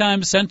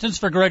lifetime sentence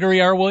for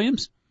Gregory R.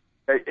 Williams?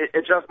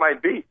 It just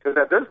might be, because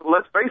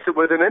let's face it,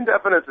 with an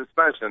indefinite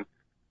suspension,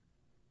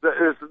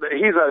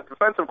 he's a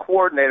defensive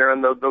coordinator,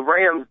 and the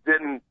Rams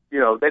didn't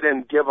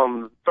give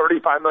him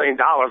 $35 million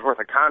worth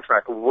of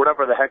contract, or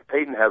whatever the heck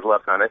Payton has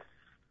left on it.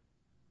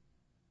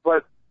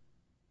 But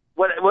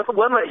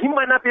he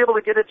might not be able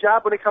to get a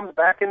job when he comes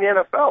back in the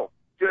NFL.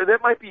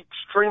 That might be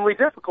extremely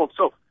difficult.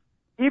 So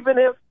even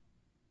if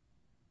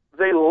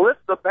they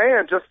lift the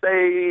ban, just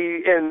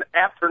say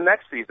after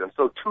next season,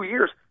 so 2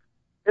 years,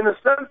 in a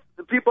sense,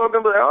 the people are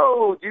going to be like,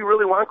 oh, do you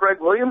really want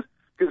Greg Williams?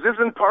 Because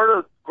isn't part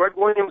of Greg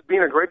Williams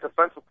being a great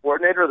defensive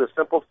coordinator the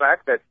simple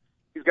fact that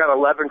he's got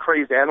 11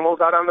 crazed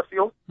animals out on the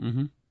field?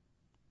 Mm-hmm.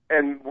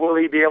 And will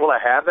he be able to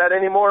have that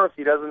anymore if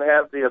he doesn't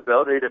have the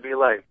ability to be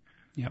like,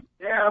 yep,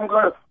 yeah,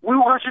 we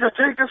want you to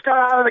take this guy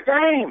out of the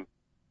game.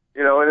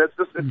 You know, and it's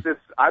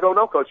I don't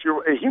know, Coach.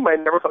 He might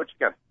never coach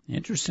again.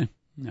 Interesting.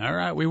 All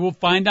right, we will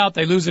find out.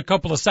 They lose a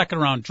couple of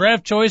second-round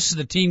draft choices.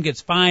 The team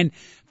gets fined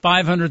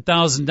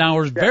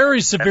 $500,000.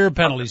 Very severe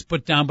penalties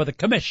put down by the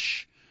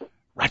Commish.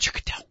 Roger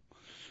Goodell.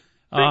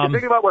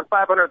 Think about what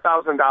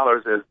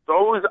 $500,000 is.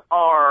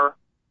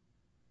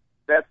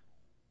 That's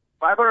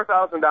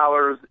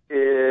 $500,000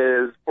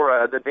 is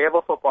for the day of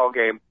a football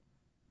game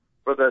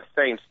for the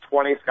Saints,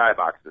 20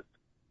 skyboxes.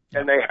 Yep.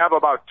 And they have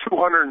about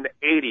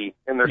 280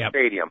 in their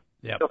stadium.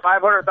 Yep. So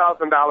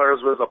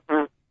 $500,000 was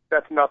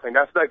that's nothing.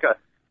 That's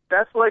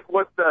like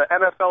what the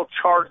NFL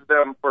charged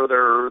them for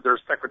their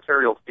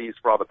secretarial fees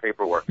for all the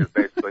paperwork is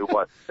basically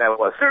what that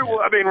was.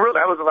 I mean, really,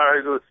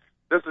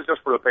 this is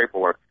just for the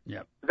paperwork.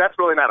 Yep. That's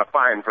really not a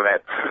fine for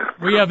that.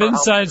 We have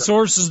inside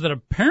sources that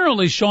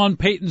apparently Sean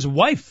Payton's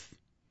wife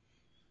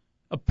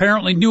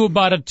apparently knew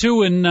about it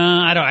too, and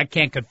I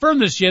can't confirm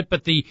this yet,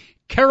 but the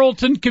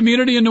Carrollton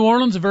community in New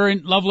Orleans, a very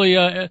lovely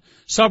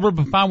suburb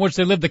upon which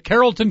they live, the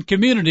Carrollton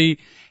community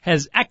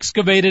has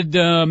excavated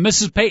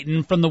Mrs.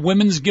 Payton from the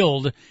Women's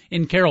Guild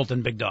in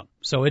Carrollton, Big Dog.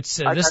 So it's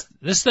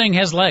this thing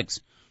has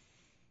legs.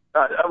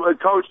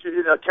 Coach,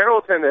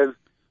 Carrollton is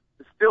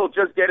still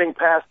just getting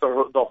past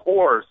the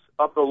horrors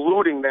of the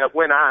looting that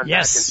went on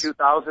back in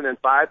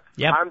 2005.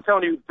 Yep. I'm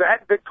telling you,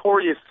 that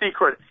Victoria's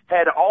Secret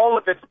had all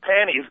of its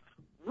panties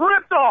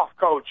ripped off,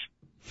 Coach.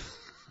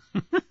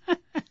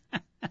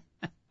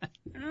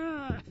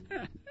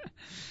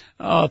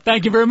 Oh,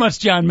 thank you very much,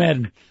 John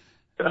Madden.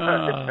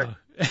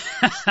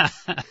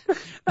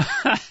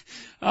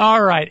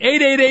 All right.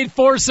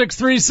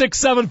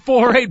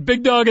 888-463-6748.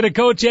 Big Dog and a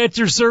Coach at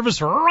your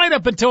service right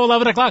up until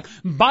 11 o'clock.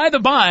 By the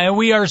by,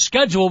 we are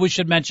scheduled, we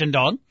should mention,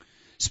 Dog,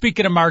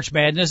 speaking of March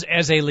Madness,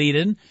 as a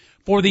lead-in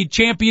for the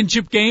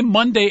championship game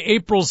Monday,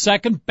 April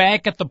 2nd,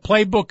 back at the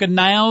Playbook in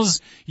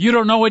Niles. You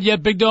don't know it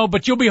yet, Big Dog,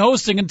 but you'll be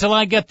hosting until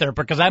I get there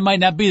because I might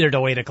not be there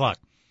till 8 o'clock.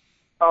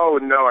 Oh,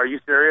 no. Are you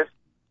serious?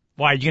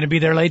 Why, are you going to be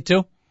there late,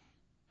 too?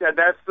 Yeah,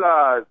 that's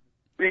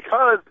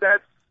because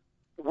that's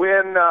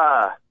when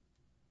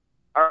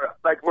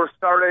we're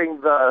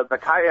starting the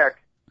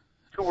kayak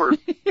tour.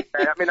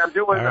 I mean, I'm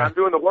doing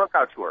the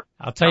workout tour.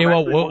 I'll tell you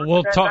what,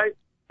 we'll talk.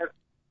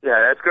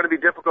 Yeah, it's going to be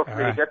we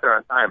to get there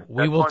on time.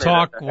 We will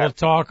talk. We'll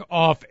talk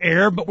off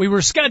air, but we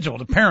were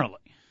scheduled apparently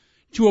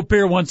to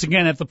appear once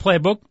again at the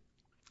Playbook.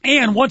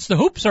 And once the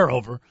hoops are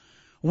over,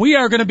 we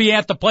are going to be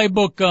at the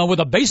Playbook with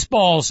a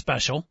baseball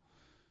special.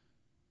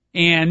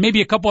 And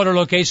maybe a couple other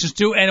locations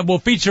too, and it will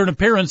feature an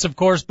appearance, of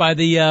course, by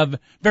the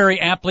very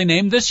aptly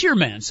named This Year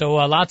Man. So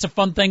lots of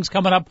fun things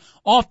coming up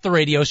off the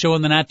radio show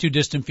in the not too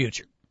distant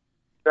future.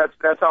 That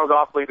sounds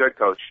awfully good,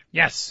 Coach.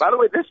 Yes. By the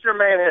way, this your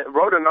man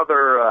wrote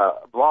another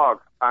blog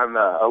on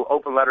an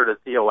open letter to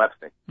Theo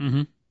Epstein.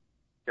 Mm-hmm.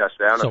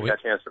 Yesterday. I don't know if you got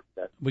a chance to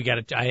read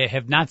that. I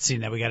have not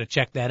seen that. We got to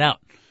check that out.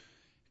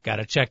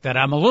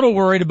 I'm a little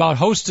worried about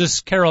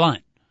hostess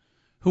Caroline,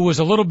 who was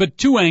a little bit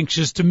too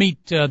anxious to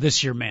meet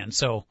this year man.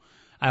 So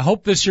I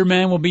hope this year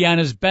man will be on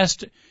his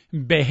best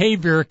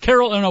behavior.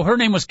 Her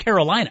name was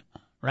Carolina,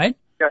 right?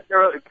 Yeah,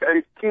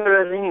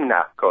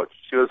 Carolina, Coach.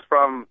 She was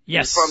from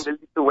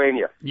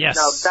Lithuania. Yes.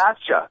 Now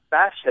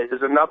Dasha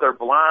is another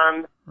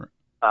blonde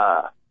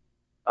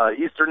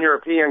Eastern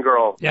European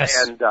girl.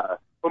 Yes. And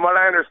from what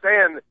I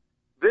understand,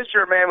 this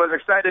year man was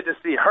excited to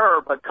see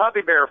her, but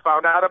Cubby Bear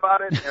found out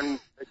about it, and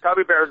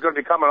Cubby Bear is going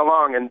to be coming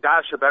along, and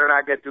Dasha better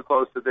not get too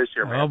close to this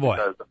year man. Oh boy.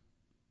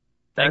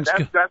 That's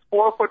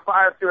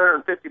 4'5",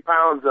 250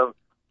 pounds of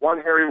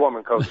one hairy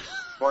woman, Coach.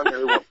 One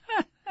hairy woman.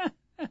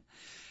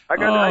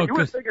 You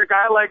would think a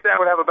guy like that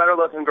would have a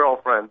better-looking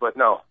girlfriend, but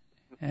no.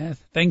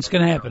 Things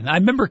can happen. I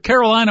remember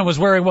Carolina was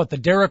wearing, the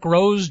Derrick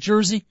Rose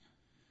jersey?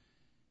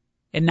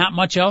 And not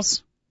much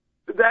else?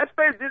 That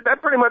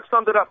pretty much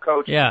summed it up,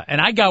 Coach. Yeah,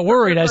 and I got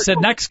worried. I said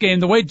next game,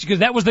 because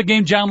that was the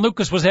game John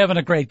Lucas was having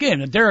a great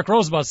game. And Derrick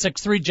Rose about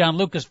 6'3", John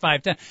Lucas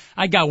 5'10".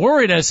 I got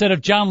worried. I said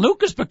if John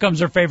Lucas becomes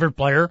her favorite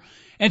player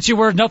and she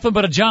wears nothing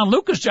but a John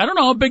Lucas, I don't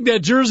know how big that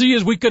jersey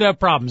is, we could have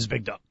problems,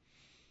 Big Dog.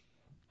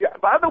 Yeah,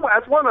 by the way, I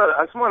just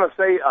want to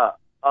say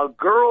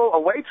a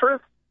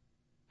waitress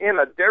in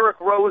a Derrick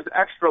Rose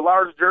extra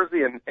large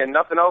jersey and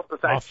nothing else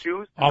besides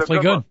shoes. Awfully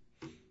good.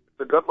 It's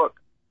a good look.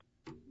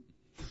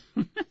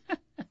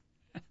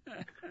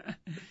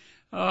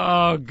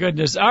 Oh,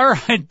 goodness. All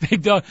right,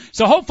 Big Dog.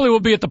 So hopefully we'll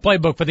be at the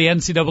playbook for the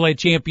NCAA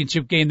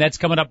championship game. That's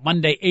coming up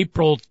Monday,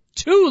 April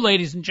 2,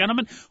 ladies and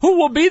gentlemen. Who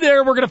will be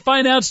there? We're going to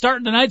find out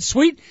starting tonight.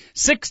 Sweet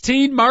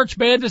 16 March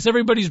Madness.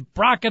 Everybody's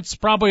brackets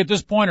probably at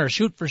this point are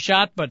shoot for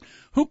shot, but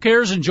who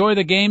cares? Enjoy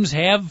the games.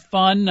 Have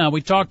fun.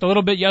 We talked a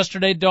little bit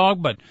yesterday, Dog,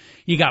 but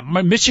you got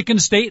Michigan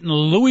State and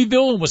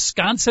Louisville,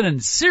 Wisconsin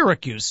and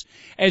Syracuse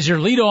as your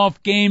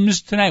leadoff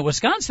games tonight.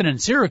 Wisconsin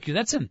and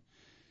Syracuse,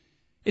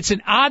 it's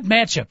an odd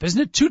matchup, isn't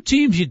it? Two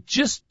teams you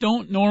just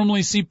don't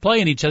normally see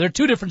playing each other.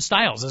 Two different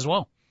styles as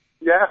well.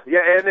 Yeah,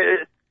 and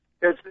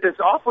it's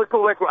awfully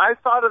cool. Like, I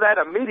thought of that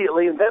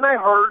immediately, and then I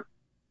heard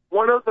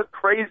one of the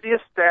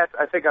craziest stats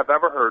I think I've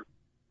ever heard.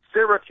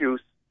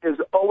 Syracuse is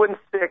 0-6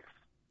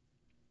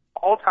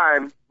 all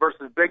time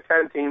versus Big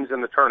Ten teams in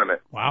the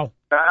tournament. Wow.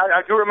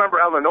 I do remember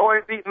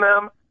Illinois beating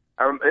them.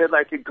 To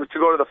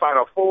go to the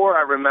Final Four.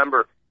 I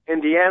remember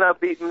Indiana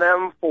beating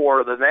them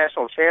for the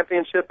national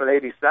championship in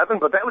 '87,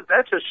 but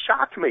that just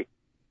shocked me.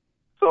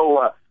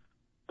 So,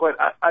 but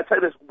I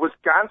tell you this,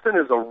 Wisconsin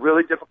is a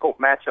really difficult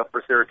matchup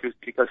for Syracuse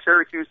because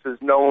Syracuse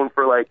is known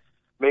for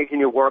making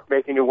you work,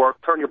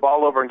 turn your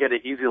ball over and get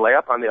an easy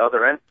layup on the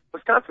other end.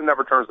 Wisconsin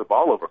never turns the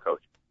ball over,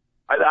 Coach.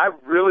 I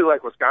really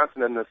like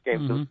Wisconsin in this game.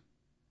 Mm-hmm.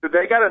 So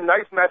they got a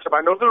nice matchup.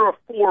 I know there are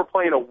 4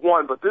 playing a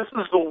 1, but this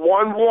is the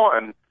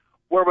 1-1.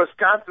 Where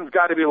Wisconsin's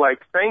got to be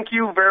like, thank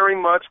you very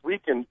much, we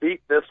can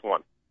beat this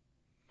one.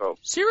 So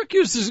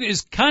Syracuse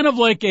is kind of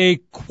like a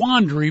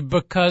quandary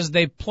because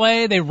they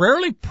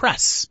rarely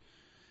press.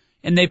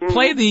 And they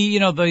play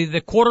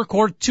the quarter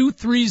court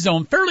 2-3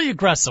 zone fairly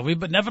aggressively,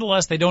 but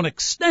nevertheless they don't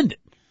extend it.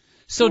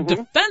 So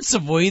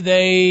defensively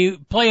they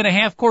play in a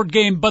half court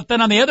game, but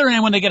then on the other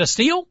hand when they get a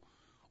steal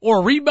or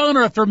a rebound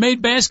or if they're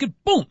made basket,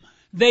 boom,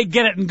 they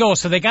get it and go.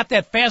 So they got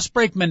that fast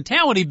break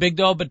mentality, Big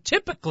Dog, but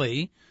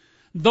typically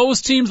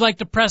those teams like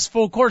to press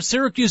full court.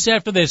 Syracuse,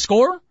 after they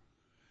score,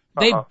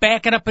 they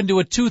back it up into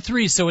a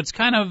 2-3. So it's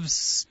kind of,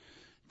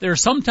 they're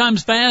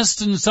sometimes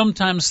fast and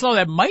sometimes slow.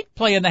 That might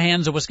play in the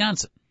hands of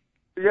Wisconsin.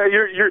 Yeah,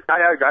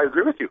 I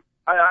agree with you.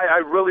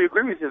 I really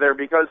agree with you there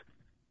because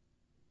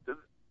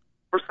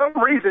for some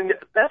reason,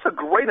 that's a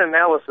great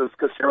analysis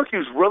because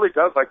Syracuse really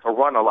does like to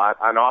run a lot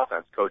on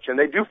offense, Coach, and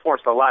they do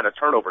force a lot of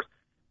turnovers.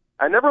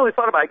 I never really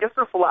thought about it. I guess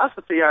their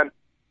philosophy on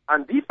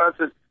defense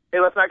is,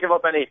 hey, let's not give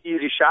up any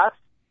easy shots.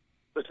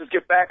 Let's just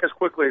get back as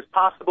quickly as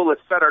possible.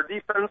 Let's set our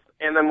defense,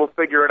 and then we'll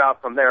figure it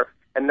out from there.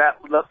 And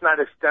let's not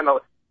extend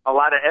a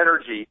lot of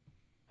energy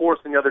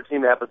forcing the other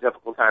team to have a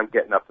difficult time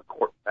getting up the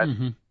court. That's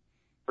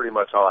pretty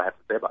much all I have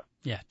to say about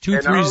it. Yeah, 2-3.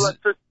 And our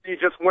electricity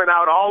just went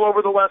out all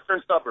over the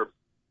western suburbs.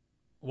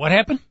 What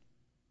happened?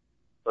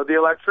 The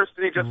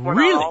electricity just went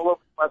out all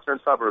over the western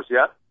suburbs,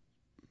 yeah.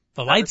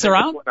 The lights are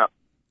out?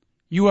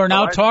 You are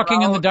now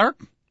talking in the dark?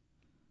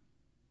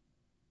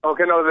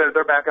 Okay, no,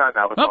 they're back on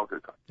now. It's all good.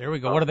 There we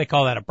go. What do they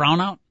call that, a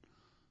brownout?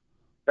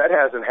 That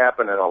hasn't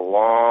happened in a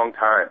long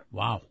time.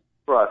 Wow.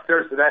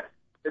 Seriously,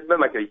 it's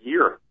been like a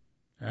year.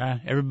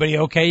 Everybody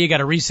okay? You got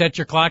to reset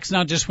your clocks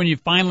now? Just when you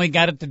finally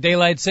got it to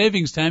daylight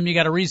savings time, you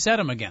got to reset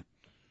them again.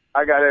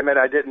 I got to admit,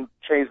 I didn't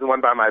change the one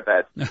by my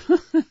bed.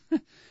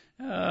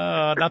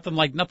 Nothing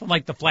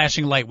like the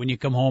flashing light when you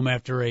come home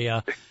after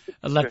a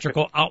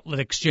electrical outlet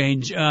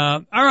exchange.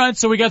 All right,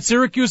 so we got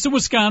Syracuse and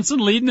Wisconsin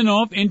leading it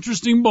off.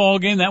 Interesting ball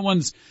game. That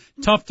one's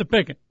tough to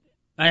pick.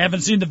 I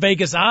haven't seen the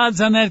Vegas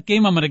odds on that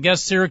game. I'm going to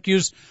guess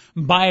Syracuse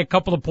by a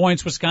couple of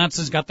points.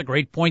 Wisconsin's got the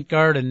great point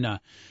guard and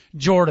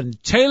Jordan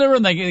Taylor,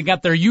 and they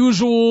got their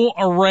usual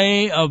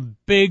array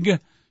of big,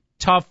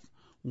 tough,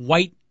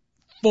 white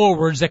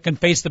forwards that can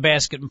face the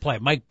basket and play.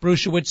 Mike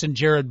Brusiewicz and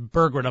Jared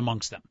Bergren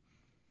amongst them.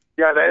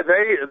 Yeah,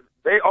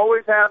 they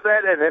always have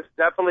that, and it's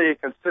definitely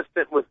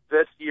consistent with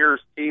this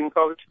year's team,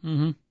 Coach.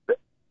 Mm-hmm.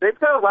 They've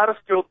got a lot of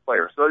skilled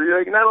players, so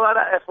not a lot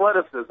of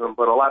athleticism,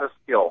 but a lot of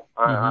skill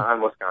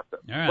on Wisconsin.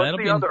 All right,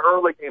 what's the other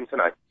early game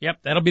tonight? Yep,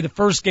 that'll be the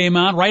first game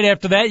on. Right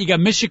after that, you got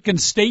Michigan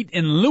State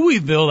and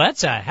Louisville.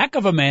 That's a heck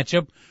of a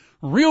matchup.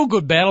 Real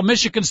good battle.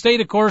 Michigan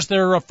State, of course,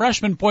 their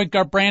freshman point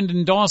guard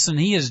Brandon Dawson,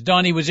 he is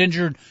done. He was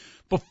injured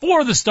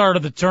before the start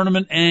of the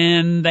tournament,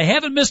 and they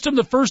haven't missed him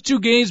the first two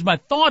games. My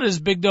thought is,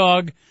 Big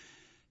Dog,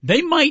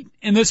 they might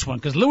in this one,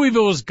 because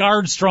Louisville is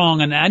guard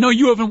strong, and I know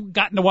you haven't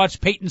gotten to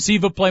watch Payton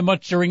Siva play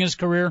much during his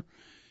career.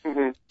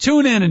 Mm-hmm.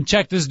 Tune in and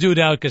check this dude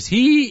out, because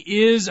he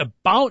is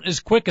about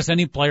as quick as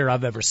any player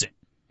I've ever seen.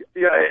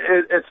 Yeah,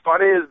 it's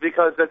funny is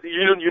because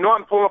you know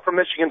I'm pulling for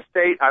Michigan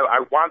State.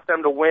 I want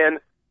them to win.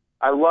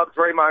 I love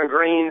Draymond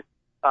Green.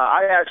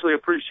 I actually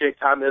appreciate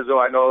Tom Izzo.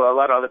 I know a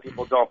lot of other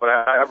people don't, but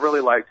I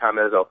really like Tom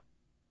Izzo.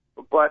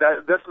 But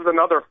this is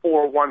another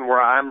 4-1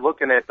 where I'm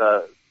looking at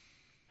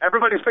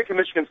everybody's picking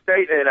Michigan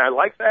State, and I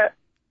like that.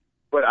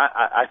 But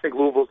I think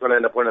Louisville's going to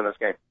end up winning this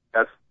game.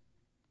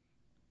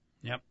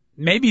 Yep.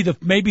 Maybe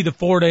the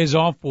 4 days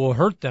off will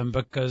hurt them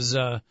because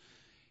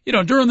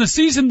during the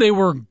season they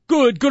were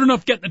good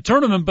enough getting the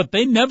tournament, but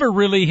they never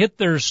really hit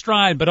their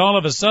stride. But all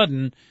of a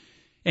sudden,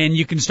 and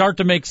you can start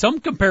to make some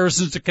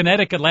comparisons to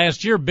Connecticut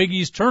last year, Big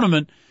East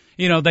tournament.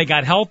 They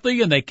got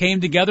healthy and they came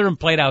together and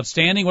played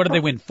outstanding. What did they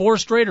win? 4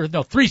 straight or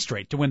no, 3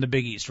 straight to win the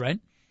Big East, right?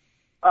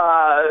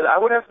 I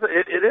would have to,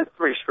 it is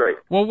 3 straight.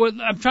 Well,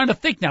 I'm trying to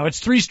think now. It's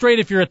 3 straight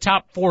if you're a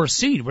top 4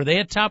 seed. Were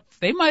they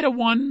they might have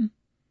won,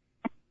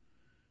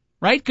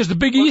 right? Because the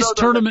Big East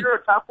tournament. If you're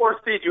a top 4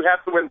 seed, you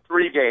have to win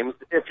 3 games.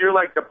 If you're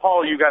like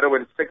DePaul, you got to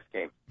win 6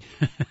 games.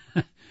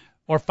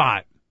 Or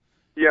 5.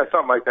 Yeah,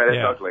 something like that. It's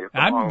yeah. ugly.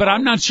 But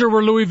I'm not sure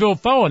where Louisville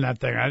fell in that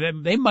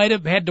thing. They might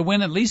have had to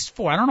win at least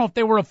 4. I don't know if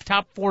they were a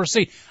top 4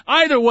 seed.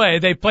 Either way,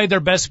 they played their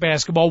best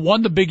basketball,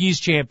 won the Big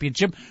East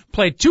championship,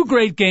 played 2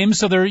 great games.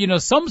 So there are,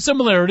 some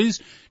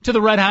similarities to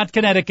the Red Hot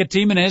Connecticut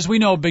team. And as we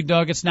know, Big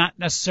Dog, it's not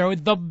necessarily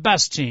the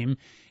best team.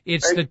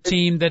 It's the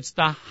team that's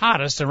the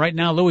hottest. And right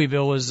now,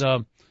 Louisville is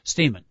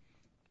steaming.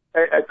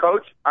 Hey,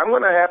 Coach, I'm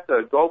going to have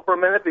to go for a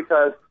minute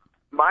because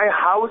my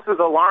house's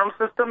alarm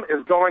system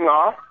is going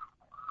off.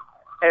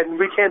 And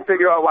we can't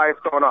figure out why it's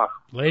going off.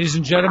 Ladies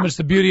and gentlemen, it's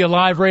the beauty of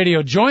live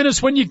radio. Join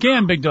us when you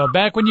can, Big Dog.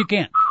 Back when you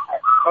can.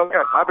 Okay,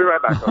 I'll be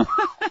right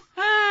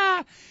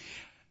back.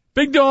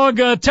 Big Dog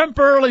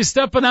temporarily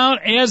stepping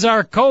out as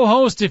our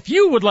co-host. If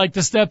you would like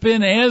to step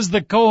in as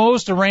the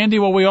co-host, or Randy,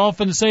 what we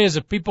often say is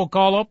if people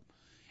call up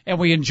and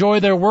we enjoy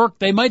their work,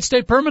 they might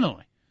stay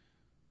permanently.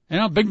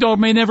 Big Dog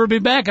may never be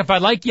back. If I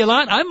like you a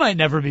lot, I might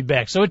never be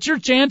back. So it's your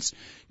chance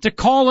to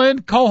call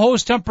in,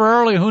 co-host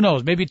temporarily. Who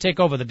knows? Maybe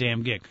take over the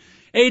damn gig.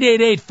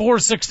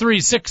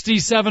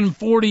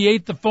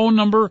 888-463-6748, the phone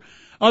number.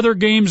 Other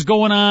games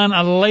going on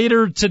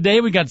later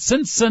today. We got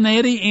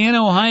Cincinnati and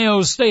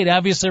Ohio State.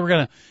 Obviously, we're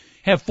going to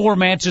have 4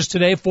 matches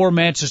today, 4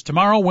 matches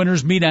tomorrow.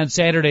 Winners meet on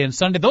Saturday and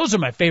Sunday. Those are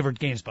my favorite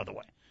games, by the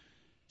way.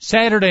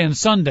 Saturday and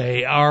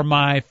Sunday are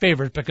my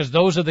favorite because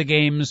those are the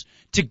games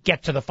to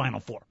get to the Final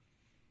Four.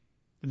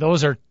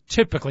 Those are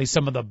typically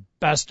some of the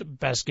best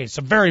games.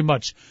 So very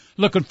much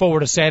looking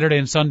forward to Saturday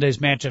and Sunday's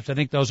matchups. I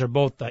think those are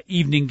both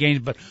evening games.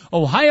 But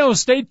Ohio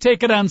State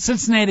take it on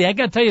Cincinnati. I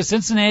got to tell you,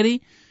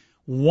 Cincinnati,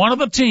 one of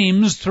the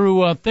teams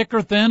through thick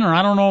or thin, or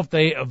I don't know if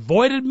they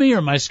avoided me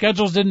or my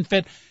schedules didn't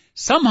fit.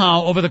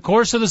 Somehow over the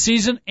course of the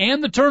season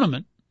and the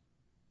tournament,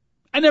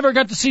 I never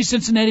got to see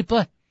Cincinnati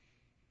play.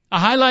 A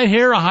highlight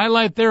here, a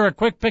highlight there, a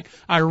quick pick.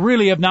 I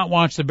really have not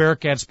watched the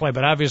Bearcats play,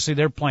 but obviously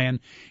they're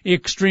playing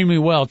extremely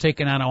well,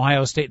 taking on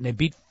Ohio State, and they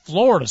beat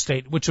Florida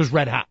State, which was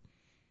red hot.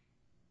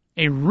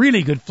 A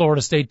really good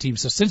Florida State team.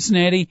 So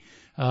Cincinnati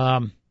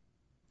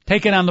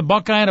taking on the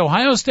Buckeye.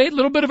 Ohio State, a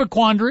little bit of a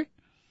quandary.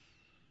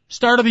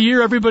 Start of the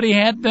year, everybody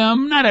had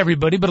them, not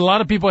everybody, but a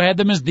lot of people had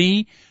them as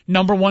the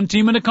number 1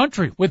 team in the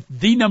country, with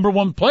the number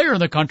 1 player in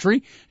the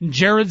country,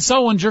 Jared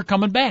Sullinger,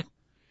 coming back.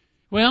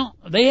 Well,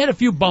 they had a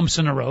few bumps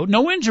in the road.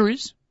 No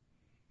injuries.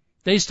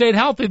 They stayed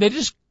healthy. They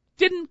just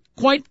didn't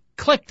quite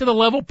click to the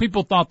level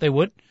people thought they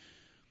would.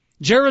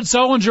 Jared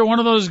Sullinger, one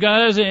of those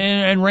guys,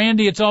 and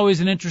Randy, it's always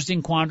an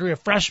interesting quandary. A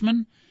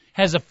freshman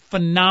has a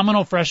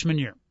phenomenal freshman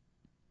year.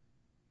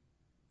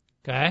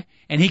 Okay?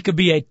 And he could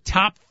be a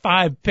top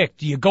 5 pick.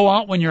 Do you go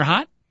out when you're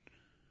hot?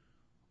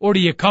 Or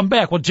do you come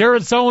back? Well,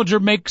 Jared Sullinger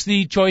makes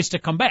the choice to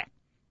come back.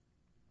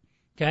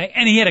 Okay?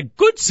 And he had a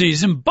good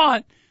season,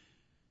 but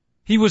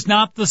he was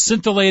not the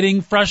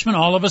scintillating freshman.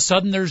 All of a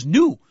sudden, there's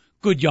new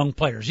good young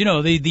players. The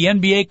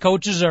NBA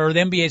coaches or the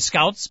NBA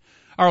scouts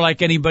are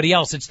like anybody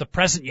else. It's the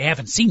present you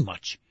haven't seen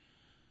much,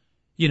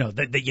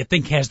 that you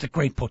think has the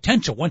great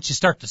potential. Once you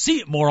start to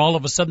see it more, all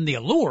of a sudden the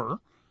allure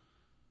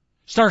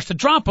starts to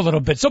drop a little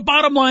bit. So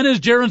bottom line is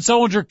Jared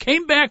Sullinger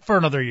came back for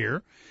another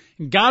year.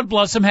 God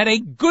bless him, had a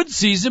good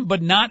season,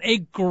 but not a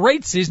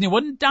great season. He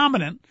wasn't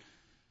dominant.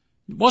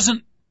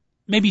 Wasn't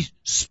maybe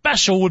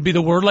special would be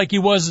the word like he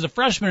was as a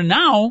freshman. And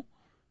now,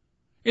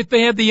 if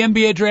they had the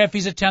NBA draft,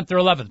 he's a 10th or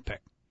 11th pick.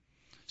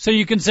 So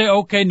you can say,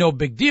 okay, no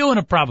big deal, and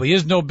it probably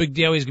is no big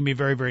deal. He's going to be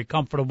very, very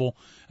comfortable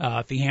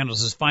if he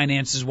handles his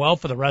finances well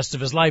for the rest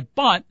of his life.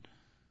 But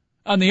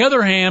on the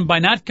other hand, by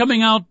not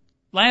coming out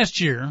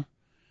last year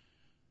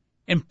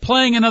and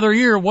playing another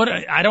year,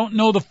 I don't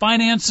know the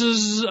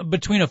finances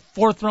between a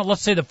fourth round,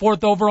 let's say the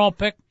 4th overall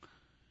pick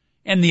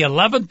and the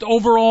 11th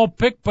overall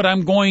pick, but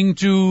I'm going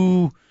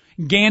to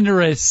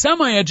gander a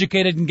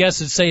semi-educated and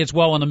guess and say it's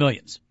well in the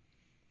millions.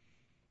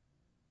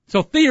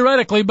 So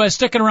theoretically, by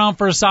sticking around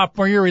for a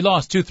sophomore year, he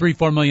lost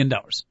 $3-4 million.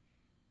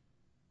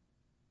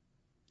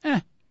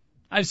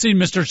 I've seen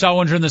Mr.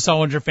 Sullinger and the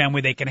Sullinger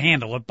family, they can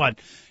handle it, but,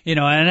 and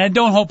I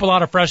don't hope a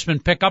lot of freshmen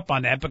pick up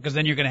on that because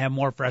then you're going to have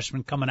more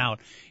freshmen coming out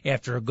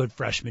after a good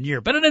freshman year.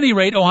 But at any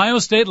rate, Ohio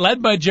State,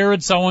 led by Jared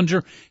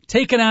Sullinger,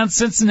 taking on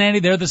Cincinnati.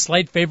 They're the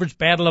slight favorites,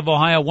 Battle of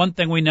Ohio. One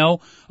thing we know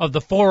of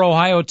the 4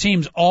 Ohio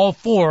teams, all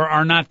 4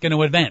 are not going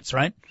to advance,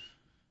 right?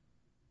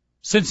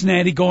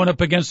 Cincinnati going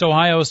up against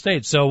Ohio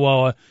State.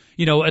 So,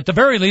 at the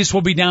very least,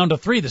 we'll be down to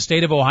 3. The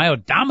state of Ohio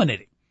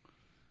dominating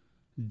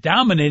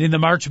the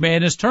March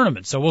Madness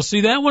tournament. So we'll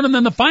see that one. And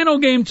then the final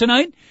game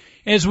tonight,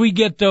 as we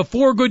get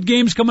 4 good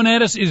games coming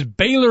at us, is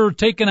Baylor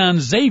taking on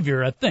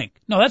Xavier, I think.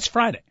 No, that's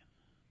Friday.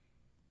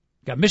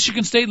 Got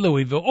Michigan State,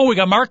 Louisville. Oh, we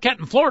got Marquette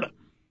in Florida.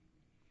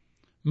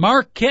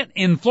 Marquette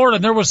in Florida.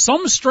 There was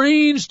some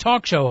strange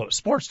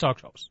sports talk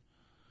shows,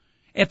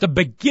 at the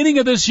beginning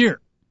of this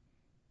year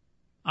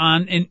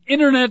on an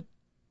internet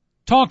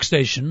talk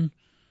station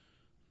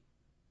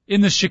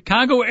in the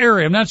Chicago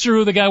area. I'm not sure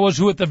who the guy was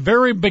who at the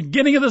very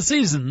beginning of the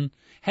season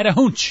had a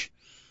hunch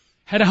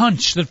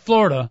that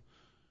Florida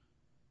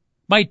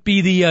might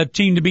be the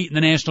team to beat in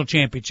the national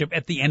championship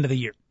at the end of the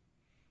year.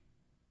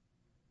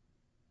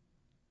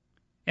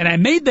 And I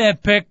made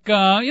that pick,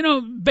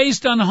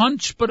 based on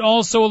hunch, but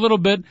also a little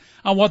bit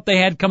on what they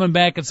had coming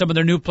back and some of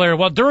their new players.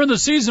 Well, during the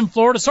season,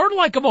 Florida, sort of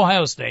like of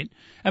Ohio State,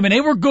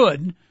 they were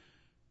good,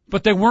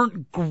 but they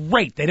weren't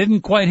great. They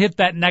didn't quite hit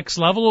that next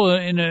level.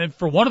 And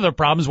for one of their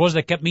problems was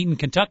they kept meeting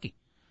Kentucky.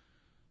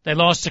 They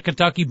lost to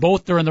Kentucky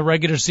both during the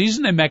regular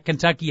season. They met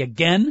Kentucky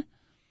again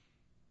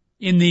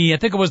in I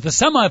think it was the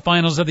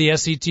semifinals of the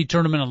SEC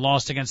tournament and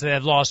lost against. They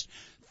had lost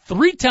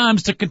 3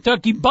 times to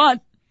Kentucky,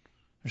 but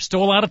there's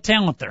still a lot of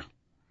talent there.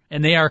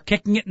 And they are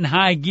kicking it in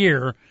high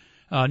gear.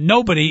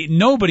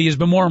 Nobody has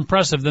been more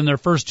impressive than their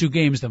first 2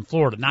 games than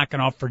Florida, knocking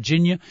off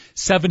Virginia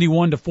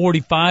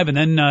 71-45 and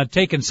then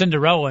taking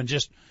Cinderella and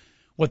just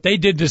what they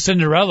did to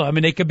Cinderella.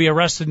 They could be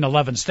arrested in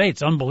 11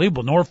 states.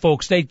 Unbelievable.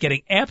 Norfolk State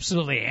getting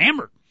absolutely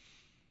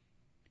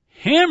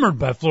hammered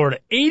by Florida,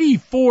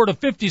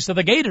 84-50. So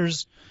the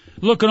Gators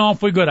looking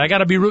awfully good. I got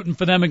to be rooting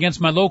for them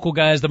against my local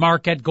guys, the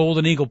Marquette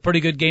Golden Eagle.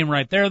 Pretty good game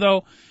right there,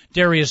 though.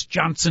 Darius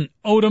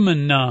Johnson-Odom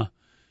and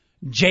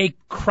Jake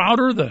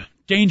Crowder, the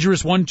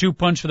dangerous 1-2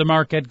 punch for the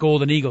Marquette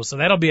Golden Eagles. So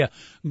that'll be a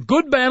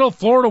good battle.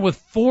 Florida with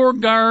 4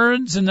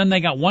 guards, and then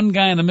they got 1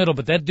 guy in the middle.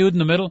 But that dude in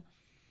the middle,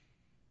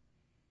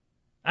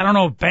 I don't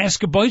know,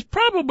 basketball, he's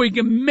probably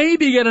can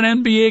maybe get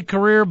an NBA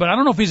career, but I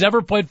don't know if he's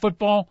ever played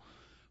football.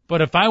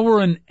 But if I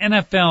were an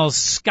NFL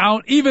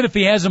scout, even if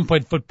he hasn't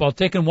played football,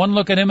 taking one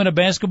look at him in a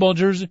basketball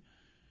jersey,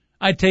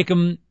 I'd take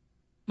him,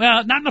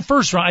 well, not in the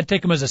first round, I'd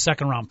take him as a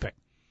second-round pick.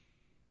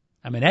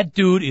 That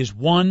dude is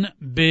one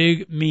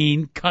big,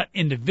 mean, cut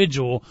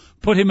individual.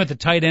 Put him at the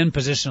tight end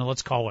position, and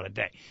let's call it a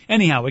day.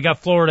 Anyhow, we got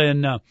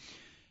Florida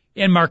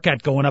and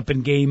Marquette going up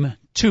in game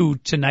 2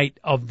 tonight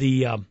of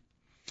the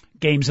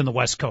games in the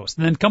West Coast.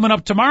 And then coming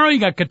up tomorrow, you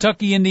got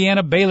Kentucky,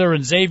 Indiana, Baylor,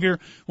 and Xavier.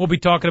 We'll be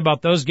talking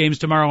about those games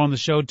tomorrow on the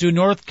show, too.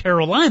 North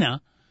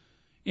Carolina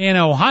and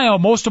Ohio.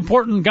 Most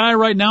important guy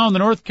right now on the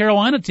North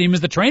Carolina team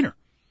is the trainer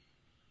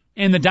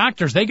and the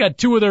doctors. They got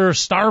 2 of their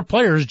star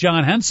players,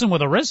 John Henson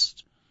with a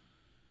wrist,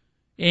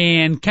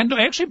 and Kendall,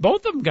 actually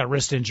both of them got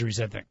wrist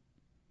injuries, I think.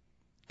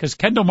 Because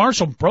Kendall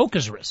Marshall broke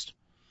his wrist.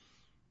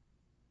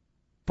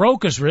 But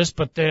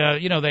what'd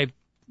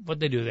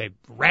they do? They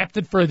wrapped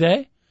it for a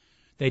day.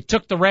 They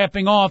took the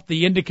wrapping off.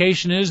 The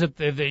indication is that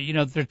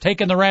they're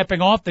taking the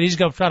wrapping off, that he's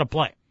going to try to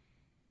play.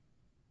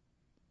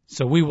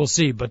 So we will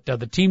see. But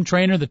the team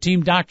trainer, the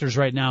team doctors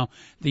right now,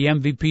 the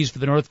MVPs for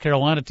the North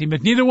Carolina team,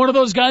 if neither one of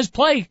those guys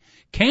play,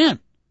 can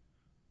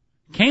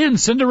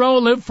Cinderella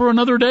live for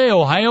another day?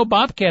 Ohio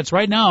Bobcats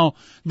right now,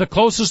 the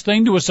closest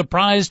thing to a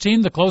surprise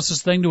team, the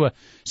closest thing to a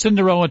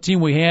Cinderella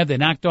team we had. They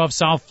knocked off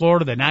South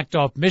Florida. They knocked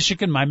off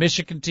Michigan, my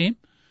Michigan team,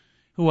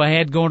 who I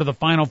had going to the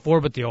Final Four.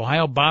 But the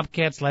Ohio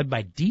Bobcats, led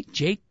by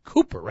DJ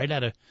Cooper, right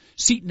out of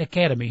Seton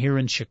Academy here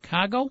in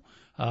Chicago.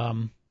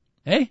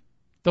 Hey,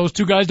 those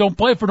 2 guys don't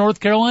play for North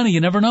Carolina.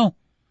 You never know.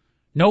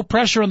 No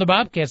pressure on the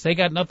Bobcats. They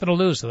got nothing to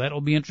lose, so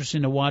that'll be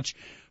interesting to watch.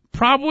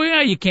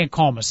 Probably, you can't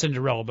call them a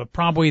Cinderella, but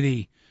probably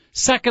the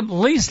second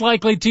least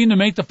likely team to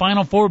make the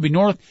Final Four would be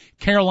North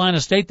Carolina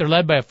State. They're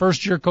led by a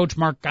first-year coach,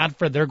 Mark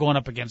Godfrey. They're going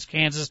up against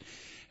Kansas.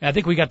 I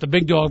think we got the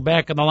Big Dog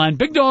back on the line.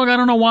 Big Dog, I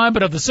don't know why,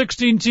 but of the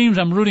 16 teams,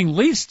 I'm rooting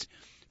least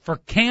for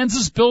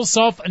Kansas. Bill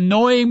Self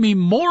annoying me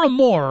more and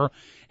more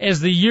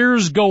as the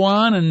years go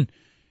on. And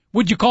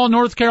would you call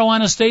North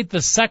Carolina State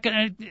the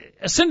second?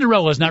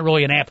 Cinderella is not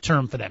really an apt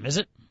term for them, is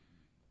it?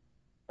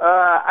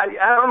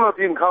 I don't know if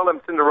you can call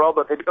them Cinderella,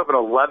 but they do have an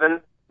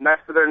 11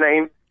 next to their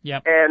name.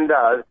 Yep. And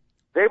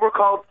they were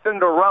called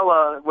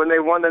Cinderella when they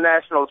won the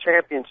national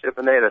championship,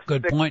 and they had a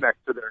Good 6 point.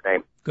 next to their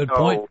name. Good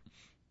point.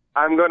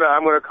 I'm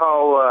gonna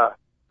call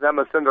them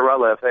a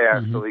Cinderella if they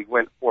actually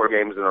win 4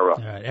 games in a row.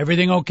 All right.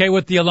 Everything okay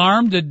with the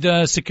alarm?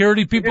 Did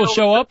security people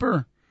show up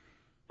or?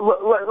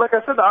 Like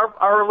I said,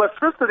 our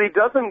electricity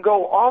doesn't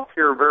go off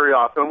here very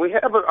often. We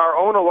have our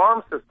own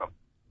alarm system,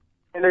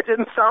 and it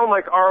didn't sound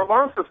like our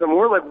alarm system.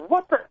 We're like,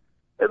 what the?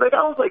 Like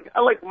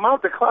I like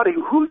Mount Cloudy.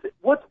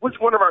 Which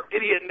one of our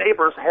idiot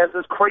neighbors has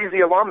this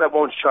crazy alarm that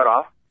won't shut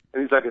off?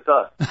 And he's like, it's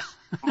us.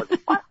 I'm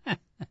like, what?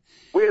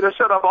 We had to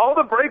shut off all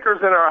the breakers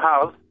in our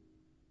house.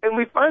 And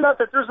we find out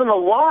that there's an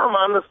alarm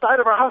on the side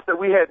of our house that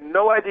we had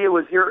no idea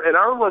was here, and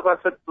our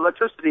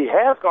electricity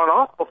has gone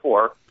off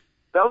before.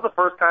 That was the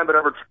first time it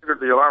ever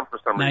triggered the alarm for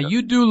some reason. Now,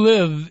 you do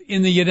live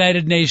in the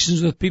United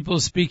Nations with people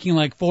speaking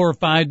like 4 or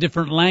 5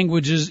 different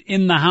languages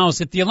in the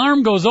house. If the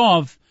alarm goes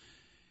off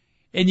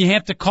and you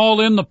have to call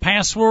in the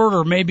password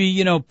or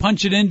maybe,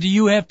 punch it in, do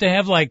you have to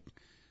have like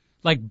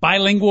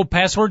bilingual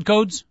password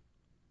codes?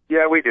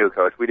 Yeah, we do,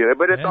 Coach. We do.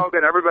 But it's all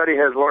good. Everybody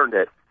has learned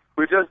it.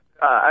 We just,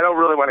 I don't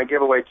really want to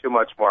give away too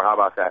much more. How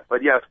about that?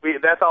 But yes,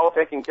 that's all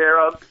taken care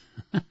of.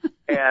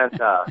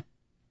 And,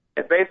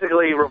 it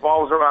basically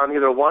revolves around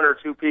either 1 or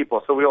 2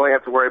 people, so we only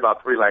have to worry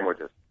about 3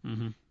 languages.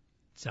 Mm-hmm.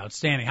 It's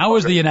outstanding. How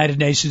is the United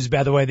Nations,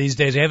 by the way, these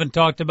days? I haven't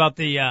talked about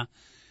the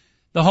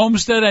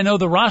homestead. I know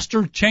the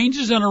roster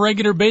changes on a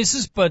regular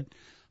basis, but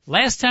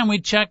last time we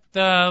checked,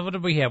 what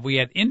did we have? We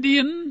had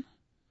Indian,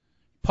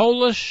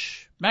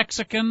 Polish,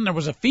 Mexican. There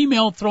was a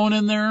female thrown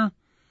in there.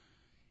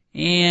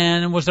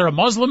 And was there a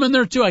Muslim in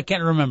there too? I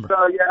can't remember.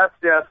 Yes.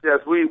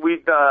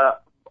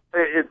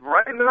 It's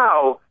right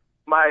now,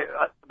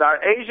 our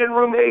Asian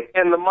roommate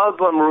and the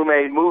Muslim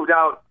roommate moved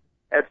out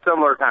at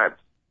similar times.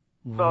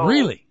 So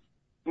really?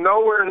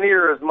 Nowhere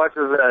near as much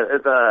as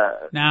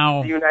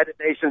the United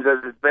Nations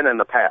as it's been in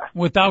the past.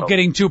 Without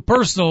getting too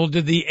personal,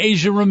 did the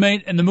Asian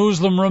roommate and the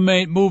Muslim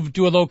roommate move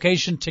to a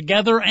location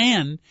together?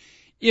 And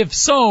if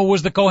so,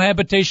 was the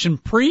cohabitation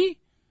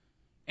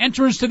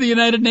pre-entrance to the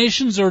United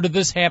Nations, or did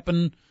this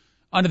happen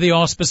under the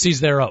auspices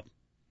thereof?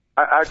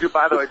 I do,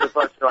 by the way, just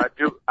let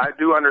you know, I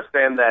do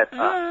understand that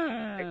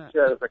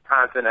Asia is a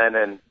continent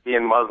and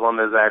being Muslim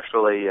is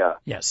actually,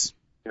 yes,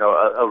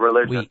 a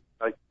religion.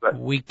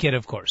 We kid,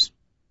 of course.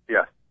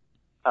 Yes.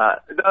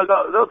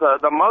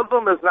 The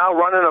Muslim is now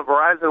running a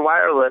Verizon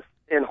wireless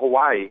in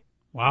Hawaii.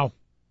 Wow.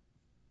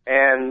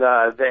 And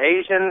the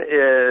Asian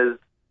is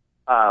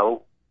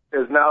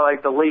now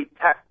like the lead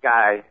tech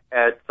guy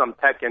at some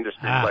tech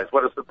industry place.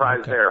 What a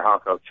surprise there, huh,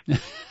 Coach?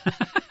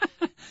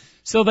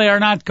 So they are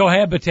not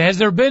cohabiting. Has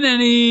there been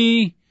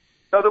any?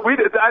 No,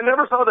 I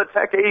never saw the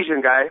tech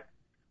Asian guy.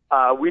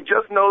 We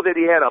just know that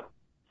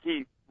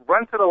he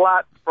rented a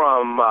lot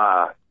from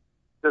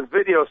this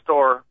video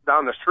store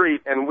down the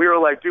street, and we were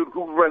like, dude,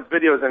 who rents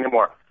videos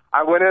anymore?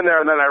 I went in there,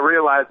 and then I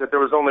realized that there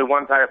was only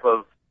one type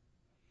of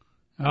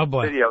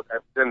video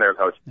that's in there,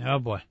 Coach. Oh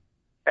boy!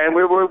 And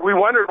we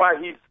wondered why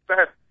he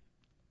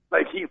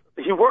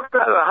worked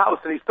out of the house,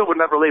 and he still would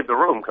never leave the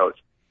room, Coach.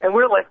 And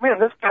we're like, man,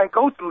 this guy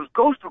goes through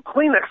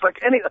Kleenex like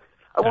any.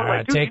 All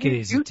right, take it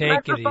easy.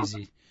 Take it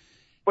easy.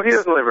 Well, he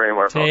doesn't live here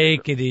anymore.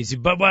 Take it easy.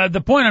 But the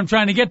point I'm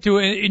trying to get to,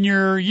 in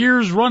your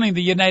years running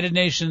the United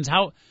Nations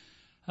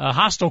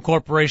hostile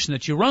corporation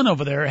that you run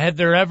over there, had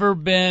there ever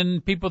been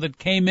people that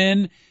came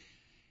in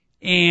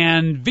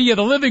and via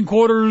the living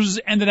quarters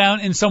ended out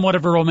in somewhat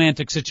of a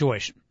romantic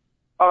situation?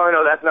 Oh,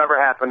 no, that's never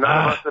happened.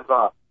 None of us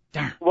have.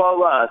 Darn.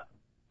 Well,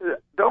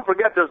 don't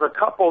forget, there's a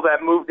couple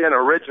that moved in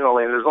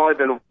originally, and there's only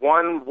been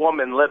one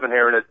woman living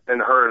here, and it's been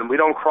her, and we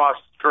don't cross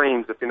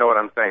streams, if you know what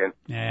I'm saying.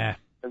 Yeah.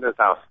 In this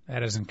house. That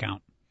doesn't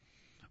count.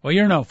 Well,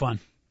 you're no fun.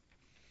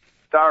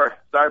 Sorry,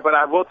 but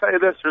I will tell you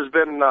this: there's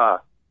been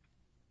a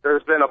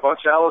bunch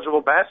of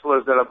eligible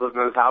bachelors that have lived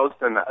in this house,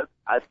 and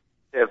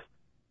if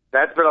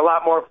that's been a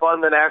lot more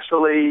fun than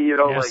actually,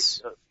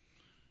 yes.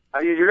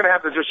 You're gonna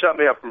have to just shut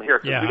me up from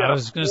here. Yeah, I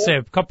was gonna say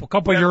a couple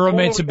of your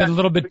roommates have been a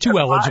little bit too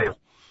eligible.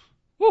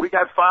 We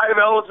got 5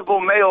 eligible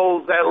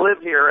males that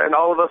live here, and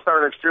all of us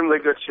are in extremely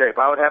good shape.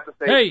 I would have to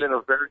say it's been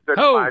a very good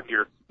 5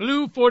 years.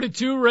 Blue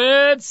 42,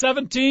 red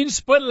 17,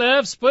 split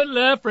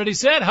left, ready,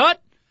 set,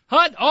 hut,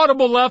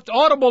 audible left.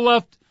 All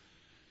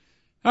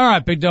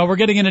right, Big Dog, we're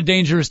getting into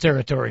dangerous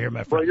territory here,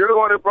 my friend. Well, you're the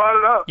one who brought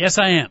it up. Yes,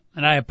 I am,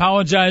 and I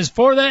apologize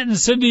for that. And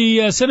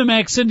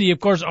Cinemax Cindy, of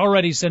course,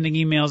 already sending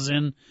emails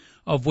in,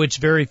 of which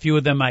very few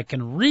of them I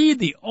can read.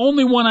 The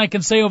only one I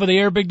can say over the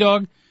air, Big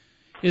Dog,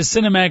 is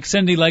Cinemax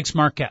Cindy likes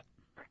Marquette.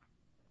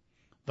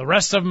 The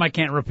rest of them I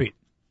can't repeat.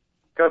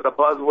 Because of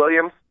Buzz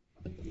Williams?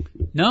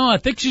 No, I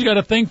think she's got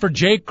a thing for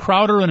Jay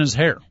Crowder and his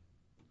hair.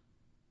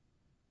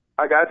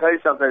 I got to tell you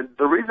something.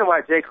 The reason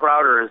why Jay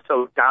Crowder is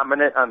so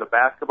dominant on the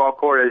basketball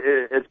court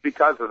is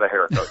because of the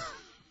haircut.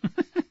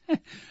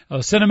 Oh,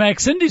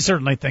 Cinemax Cindy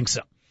certainly thinks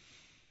so.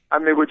 I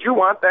mean, would you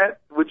want that?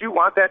 Would you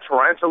want that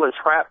tarantula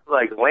trap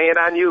like laying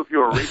on you if you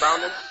were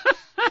rebounding?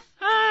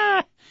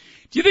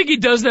 Do you think he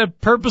does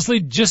that purposely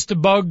just to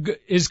bug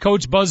his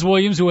coach Buzz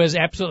Williams, who has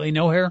absolutely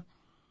no hair?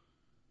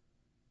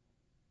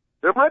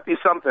 There might be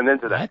something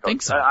into that. I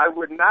think so. I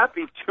would not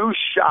be too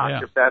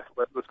shocked if that's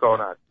what's going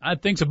on. I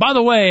think so. By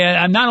the way,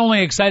 I'm not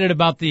only excited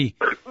about the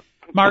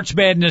March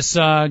Madness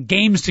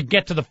games to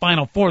get to the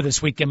Final Four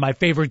this weekend, my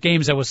favorite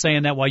games. I was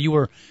saying that while you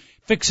were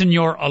fixing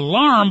your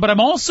alarm, but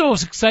I'm also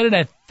excited,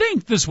 I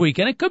think, this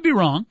weekend, I could be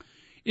wrong,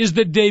 is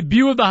the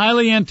debut of the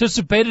highly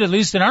anticipated, at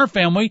least in our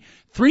family,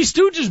 Three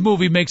Stooges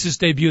movie makes its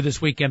debut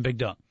this weekend, Big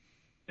Dog.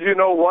 You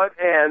know what?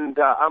 And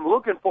I'm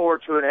looking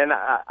forward to it, and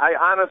I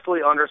honestly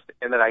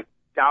understand that I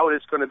doubt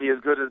it's going to be as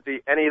good as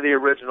any of the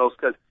originals,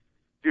 because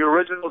the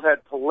originals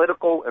had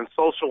political and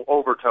social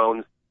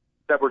overtones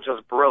that were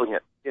just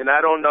brilliant. And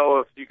I don't know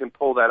if you can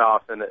pull that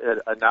off in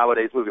a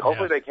nowadays movie.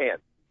 Hopefully they can.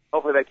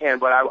 Hopefully they can.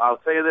 But I'll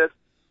tell you this,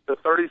 the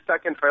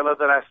 30-second trailer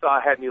that I saw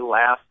had me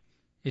laugh.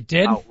 It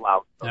did? Out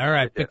loud. All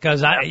right,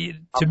 because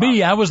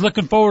I was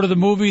looking forward to the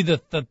movie.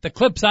 The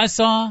clips I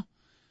saw,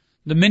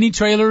 the mini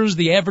trailers,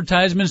 the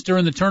advertisements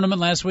during the tournament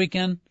last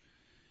weekend,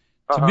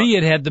 to me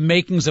it had the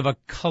makings of a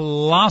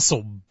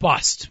colossal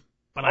bust.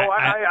 But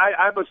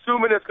I'm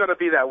assuming it's going to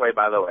be that way,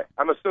 by the way.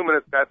 I'm assuming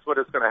that's what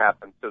is going to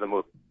happen to the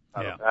movie.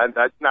 And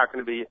that's not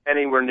going to be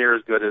anywhere near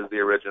as good as the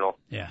original.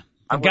 Yeah.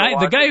 The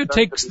guy who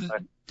takes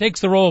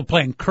the role of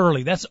playing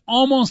Curly, that's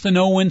almost a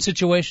no-win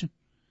situation.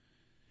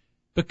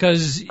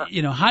 Because,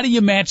 how do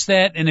you match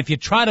that? And if you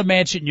try to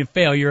match it and you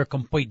fail, you're a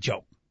complete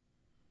joke.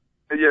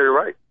 Yeah, you're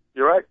right.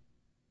 You're right.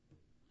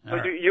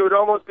 So you would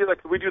almost be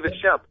like, could we do the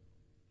Shemp?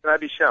 Can I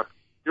be Shemp?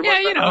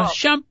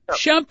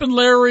 Shemp and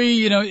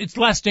Larry, it's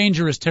less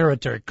dangerous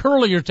territory.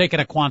 Curly, you're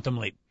taking a quantum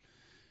leap.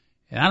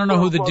 And I don't know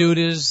who the dude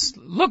is.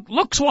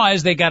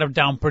 Looks-wise, they got him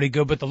down pretty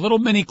good, but the little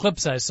mini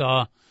clips I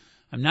saw,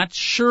 I'm not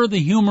sure the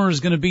humor is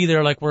going to be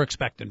there like we're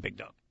expecting, Big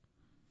Dog.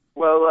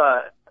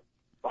 Well,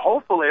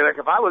 hopefully, like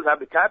if I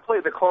play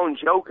the Clone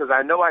Joe because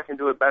I know I can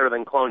do it better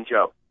than Clone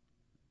Joe.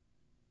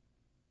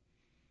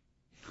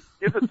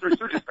 He's a Three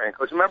Stooges fan,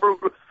 Coach. Remember,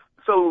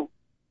 so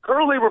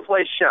Curly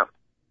replaced Shemp.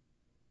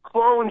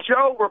 Clone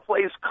Joe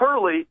replaced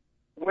Curly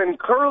when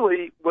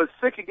Curly was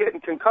sick of getting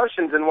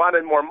concussions and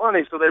wanted more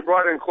money, so they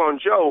brought in Clone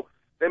Joe.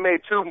 They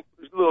made two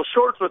little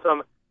shorts with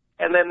him,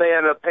 and then they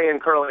ended up paying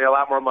Curly a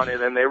lot more money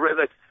than they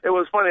really. It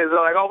was funny.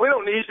 They're like, "Oh, we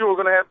don't need you. We're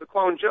going to have the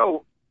Clone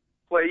Joe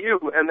play you,"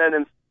 and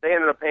then they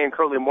ended up paying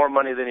Curly more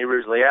money than he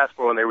originally asked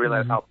for when they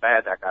realized how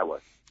bad that guy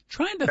was.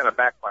 Kind of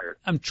backfired.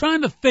 I'm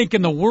trying to think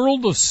in the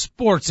world of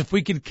sports if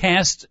we could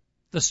cast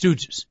the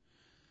Stooges.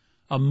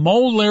 A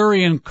Mo,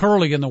 Larry, and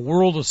Curly in the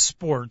world of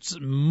sports.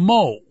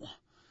 Mo.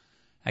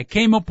 I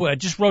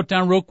just wrote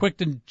down real quick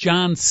to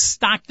John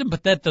Stockton,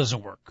 but that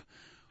doesn't work.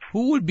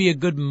 Who would be a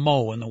good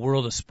Mo in the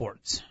world of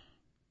sports?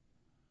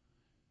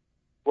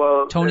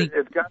 Well, Tony?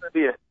 It's got to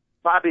be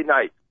Bobby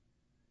Knight.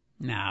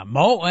 Nah,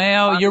 Mo,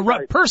 well, you're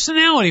right.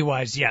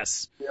 Personality-wise,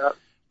 yes. Yeah.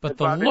 But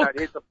the Bobby look,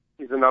 Knight,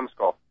 he's a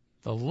numbskull.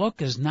 The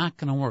look is not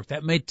going to work.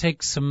 That may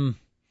take some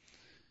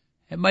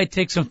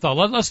thought.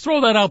 Let's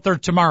throw that out there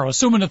tomorrow,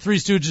 assuming the Three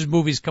Stooges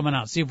movie's coming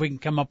out. See if we can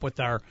come up with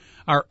our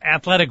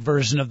athletic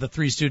version of the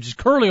Three Stooges.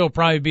 Curly will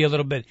probably be a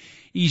little bit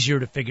easier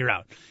to figure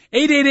out.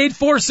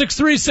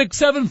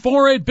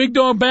 888-463-6748. Big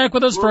Dog back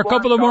with us for a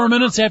couple of more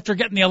minutes after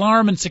getting the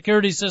alarm and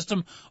security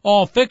system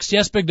all fixed.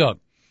 Yes, Big Dog.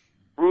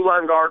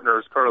 Rulon Gardner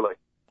is Curly.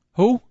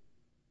 Who?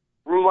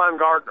 Rulon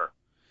Gardner.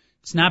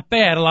 It's not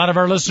bad. A lot of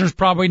our listeners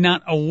probably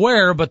not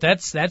aware, but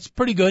that's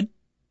pretty good.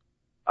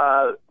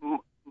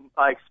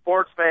 Like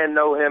sports fans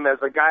know him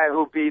as a guy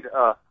who beat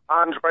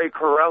Andre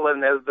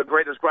Karelin as the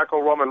greatest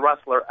Greco-Roman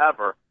wrestler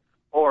ever,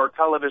 or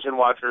television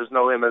watchers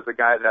know him as the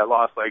guy that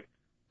lost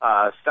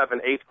 7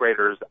 8th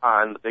graders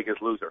on The Biggest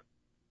Loser.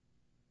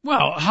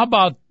 Well, how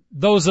about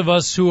those of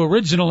us who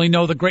originally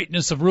know the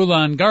greatness of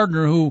Rulon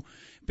Gardner, who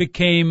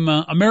became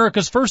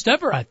America's first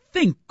ever, I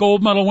think,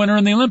 gold medal winner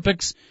in the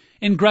Olympics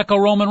in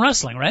Greco-Roman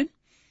wrestling, right?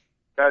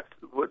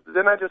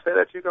 Didn't I just say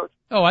that to you, Coach?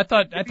 Oh, I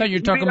thought you were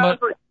talking about.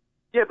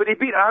 Yeah, but he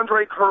beat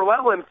Andre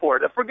Karelin for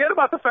it. Forget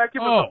about the fact he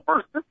was the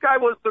first. This guy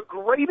was the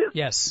greatest,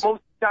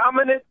 most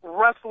dominant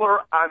wrestler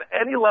on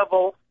any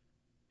level,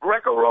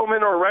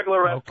 Greco-Roman or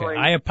regular wrestling. Okay,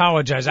 I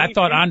apologize. I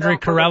thought Andre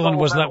Karelin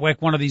was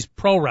like one of these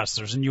pro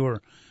wrestlers, and you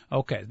were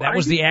okay. That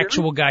was the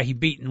actual guy he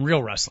beat in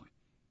real wrestling.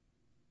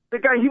 The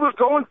guy, he was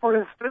going for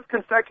his 5th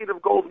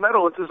consecutive gold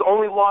medal. It's his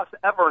only loss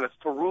ever, and it's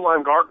to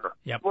Rulon Gardner.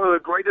 Yep. One of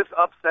the greatest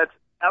upsets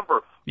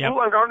ever. Yep.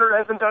 Rulon Gardner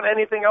hasn't done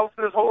anything else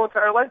in his whole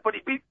entire life, but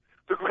he beat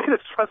the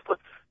greatest wrestler.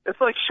 It's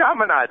like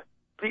Chaminade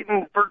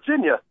beating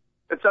Virginia,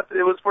 except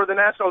it was for the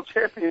national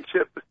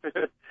championship.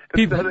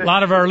 A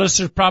lot of our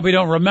listeners probably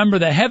don't remember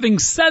that. Having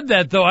said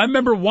that, though, I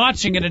remember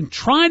watching it and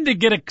trying to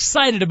get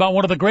excited about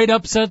one of the great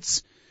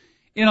upsets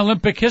in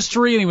Olympic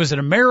history, and he was an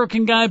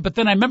American guy. But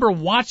then I remember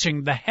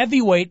watching the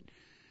heavyweight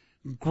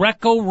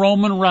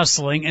Greco-Roman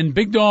wrestling, and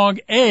Big Dog,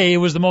 A,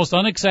 was the most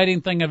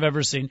unexciting thing I've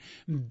ever seen.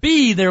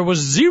 B, there was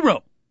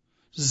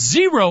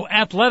zero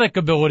athletic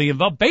ability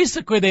involved.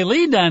 Basically, they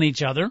leaned on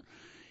each other.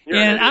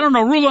 And I don't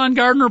know, Rulon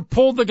Gardner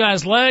pulled the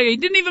guy's leg. He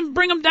didn't even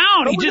bring him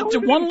down. He just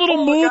did one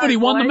little move and he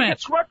won the match.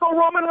 It's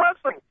Greco-Roman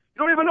wrestling.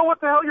 You don't even know what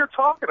the hell you're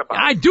talking about.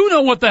 I do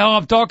know what the hell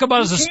I'm talking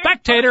about as a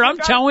spectator. I'm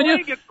telling you.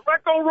 It's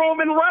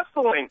Greco-Roman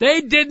wrestling.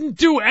 They didn't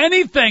do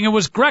anything. It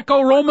was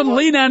Greco-Roman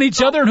lean on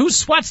each other, and who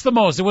sweats the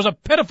most? It was a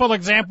pitiful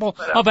example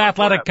of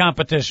athletic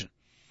competition.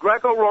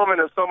 Greco-Roman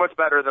is so much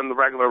better than the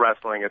regular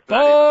wrestling. It's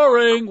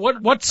boring.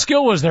 What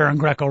skill was there in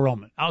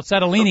Greco-Roman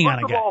outside of leaning on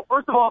a guy?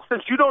 First of all,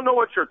 since you don't know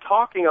what you're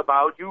talking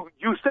about,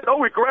 you said, "Oh,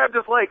 we grabbed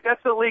his leg."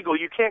 That's illegal.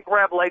 You can't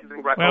grab legs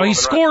in Greco-Roman. Well,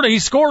 he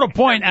scored a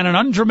point on an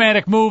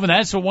undramatic move, and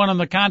that's what won him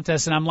the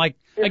contest. And I'm like,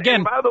 again.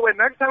 And by the way,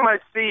 next time I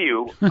see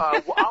you,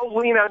 I'll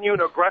lean on you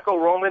in a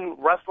Greco-Roman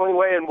wrestling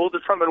way, and we'll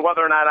determine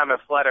whether or not I'm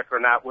athletic or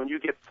not when you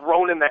get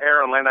thrown in the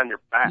air and land on your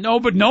back. No,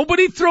 but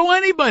nobody threw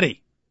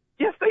anybody.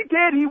 Yes, they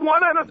did. He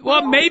won on a throw.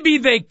 Well, maybe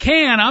they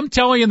can. I'm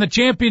telling you, in the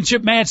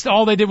championship match,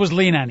 all they did was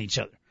lean on each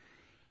other.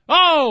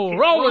 Oh,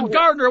 Roland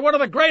Gardner, one of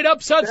the great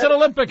upsets in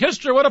Olympic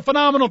history. What a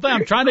phenomenal thing.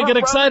 I'm trying to get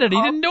excited.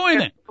 He didn't do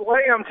anything.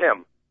 Slammed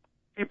him.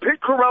 He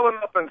picked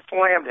Carellin up and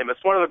slammed him.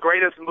 It's one of the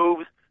greatest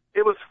moves.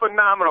 It was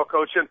phenomenal,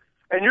 Coach.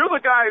 And you're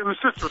the guy whose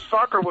sister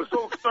soccer was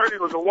so excited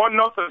it was a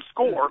 1-0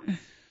 score.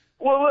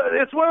 Well,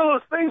 it's one of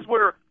those things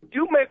where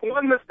you make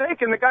one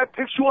mistake and the guy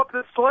picks you up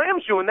and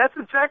slams you, and that's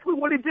exactly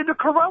what he did to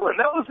Carellin.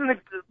 That was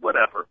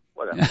whatever.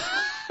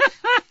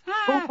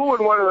 Poo-poo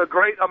in one of the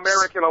great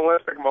American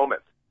Olympic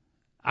moments.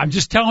 I'm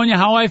just telling you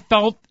how I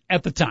felt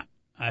at the time.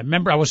 I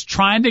remember I was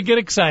trying to get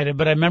excited,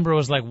 but I remember it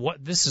was like,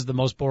 what? This is the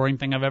most boring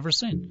thing I've ever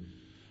seen.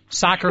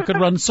 Soccer could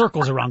run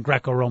circles around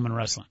Greco-Roman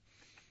wrestling.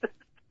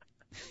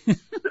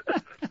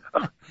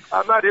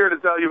 I'm not here to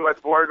tell you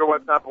what's boring or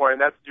what's not boring.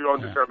 That's your own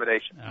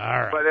determination. All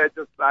right.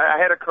 But I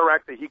had to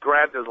correct that he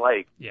grabbed his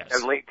leg. Yes.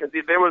 Because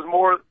there was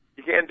more.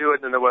 You can't do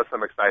it, and there was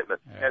some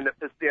excitement. Yeah. And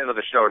it's the end of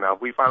the show now.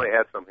 We finally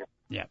had something.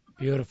 Yeah,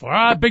 beautiful. All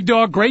right, Big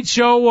Dog, great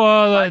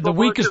show. The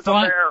week is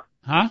flying.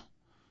 Huh?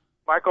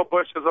 Michael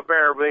Bush is a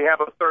bear. We have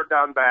a third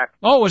down back.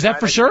 Oh, is that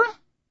for sure?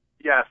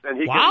 Yes, and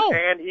he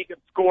can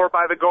score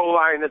by the goal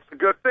line. It's a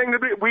good thing to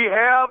be. We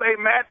have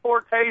a Matt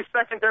Forte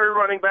secondary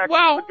running back.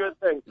 Well, it's a good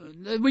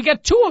thing. We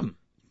got two of them.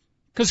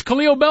 Because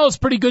Khalil Bell is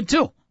pretty good,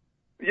 too.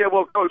 Yeah,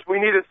 well, Coach, we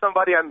needed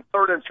somebody on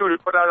 3rd and 2 to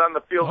put out on the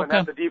field and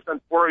have the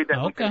defense worried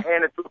that we can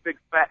hand it to a big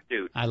fat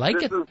dude. I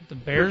like it. The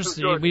Bears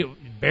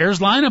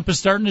lineup is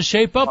starting to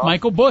shape up.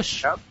 Michael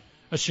Bush,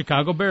 a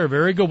Chicago Bear.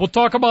 Very good. We'll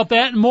talk about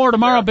that and more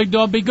tomorrow, Big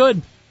Dog. Be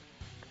good.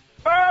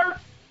 Bears!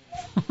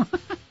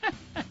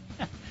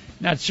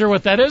 Not sure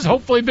what that is.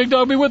 Hopefully Big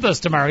Dog will be with us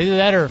tomorrow. Either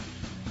that or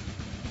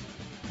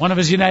one of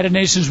his United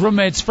Nations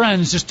roommates'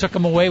 friends just took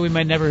him away. We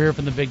might never hear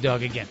from the Big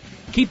Dog again.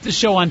 Keep the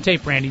show on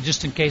tape, Randy,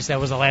 just in case that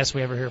was the last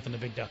we ever hear from the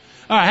Big Dog.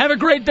 All right, have a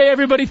great day,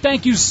 everybody.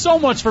 Thank you so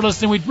much for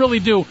listening. We really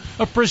do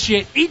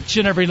appreciate each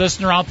and every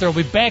listener out there.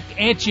 We'll be back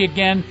at you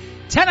again,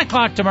 10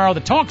 o'clock tomorrow,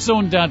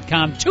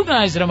 thetalkzone.com. 2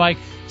 guys and a mic,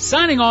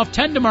 signing off,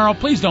 10 tomorrow.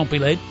 Please don't be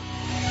late.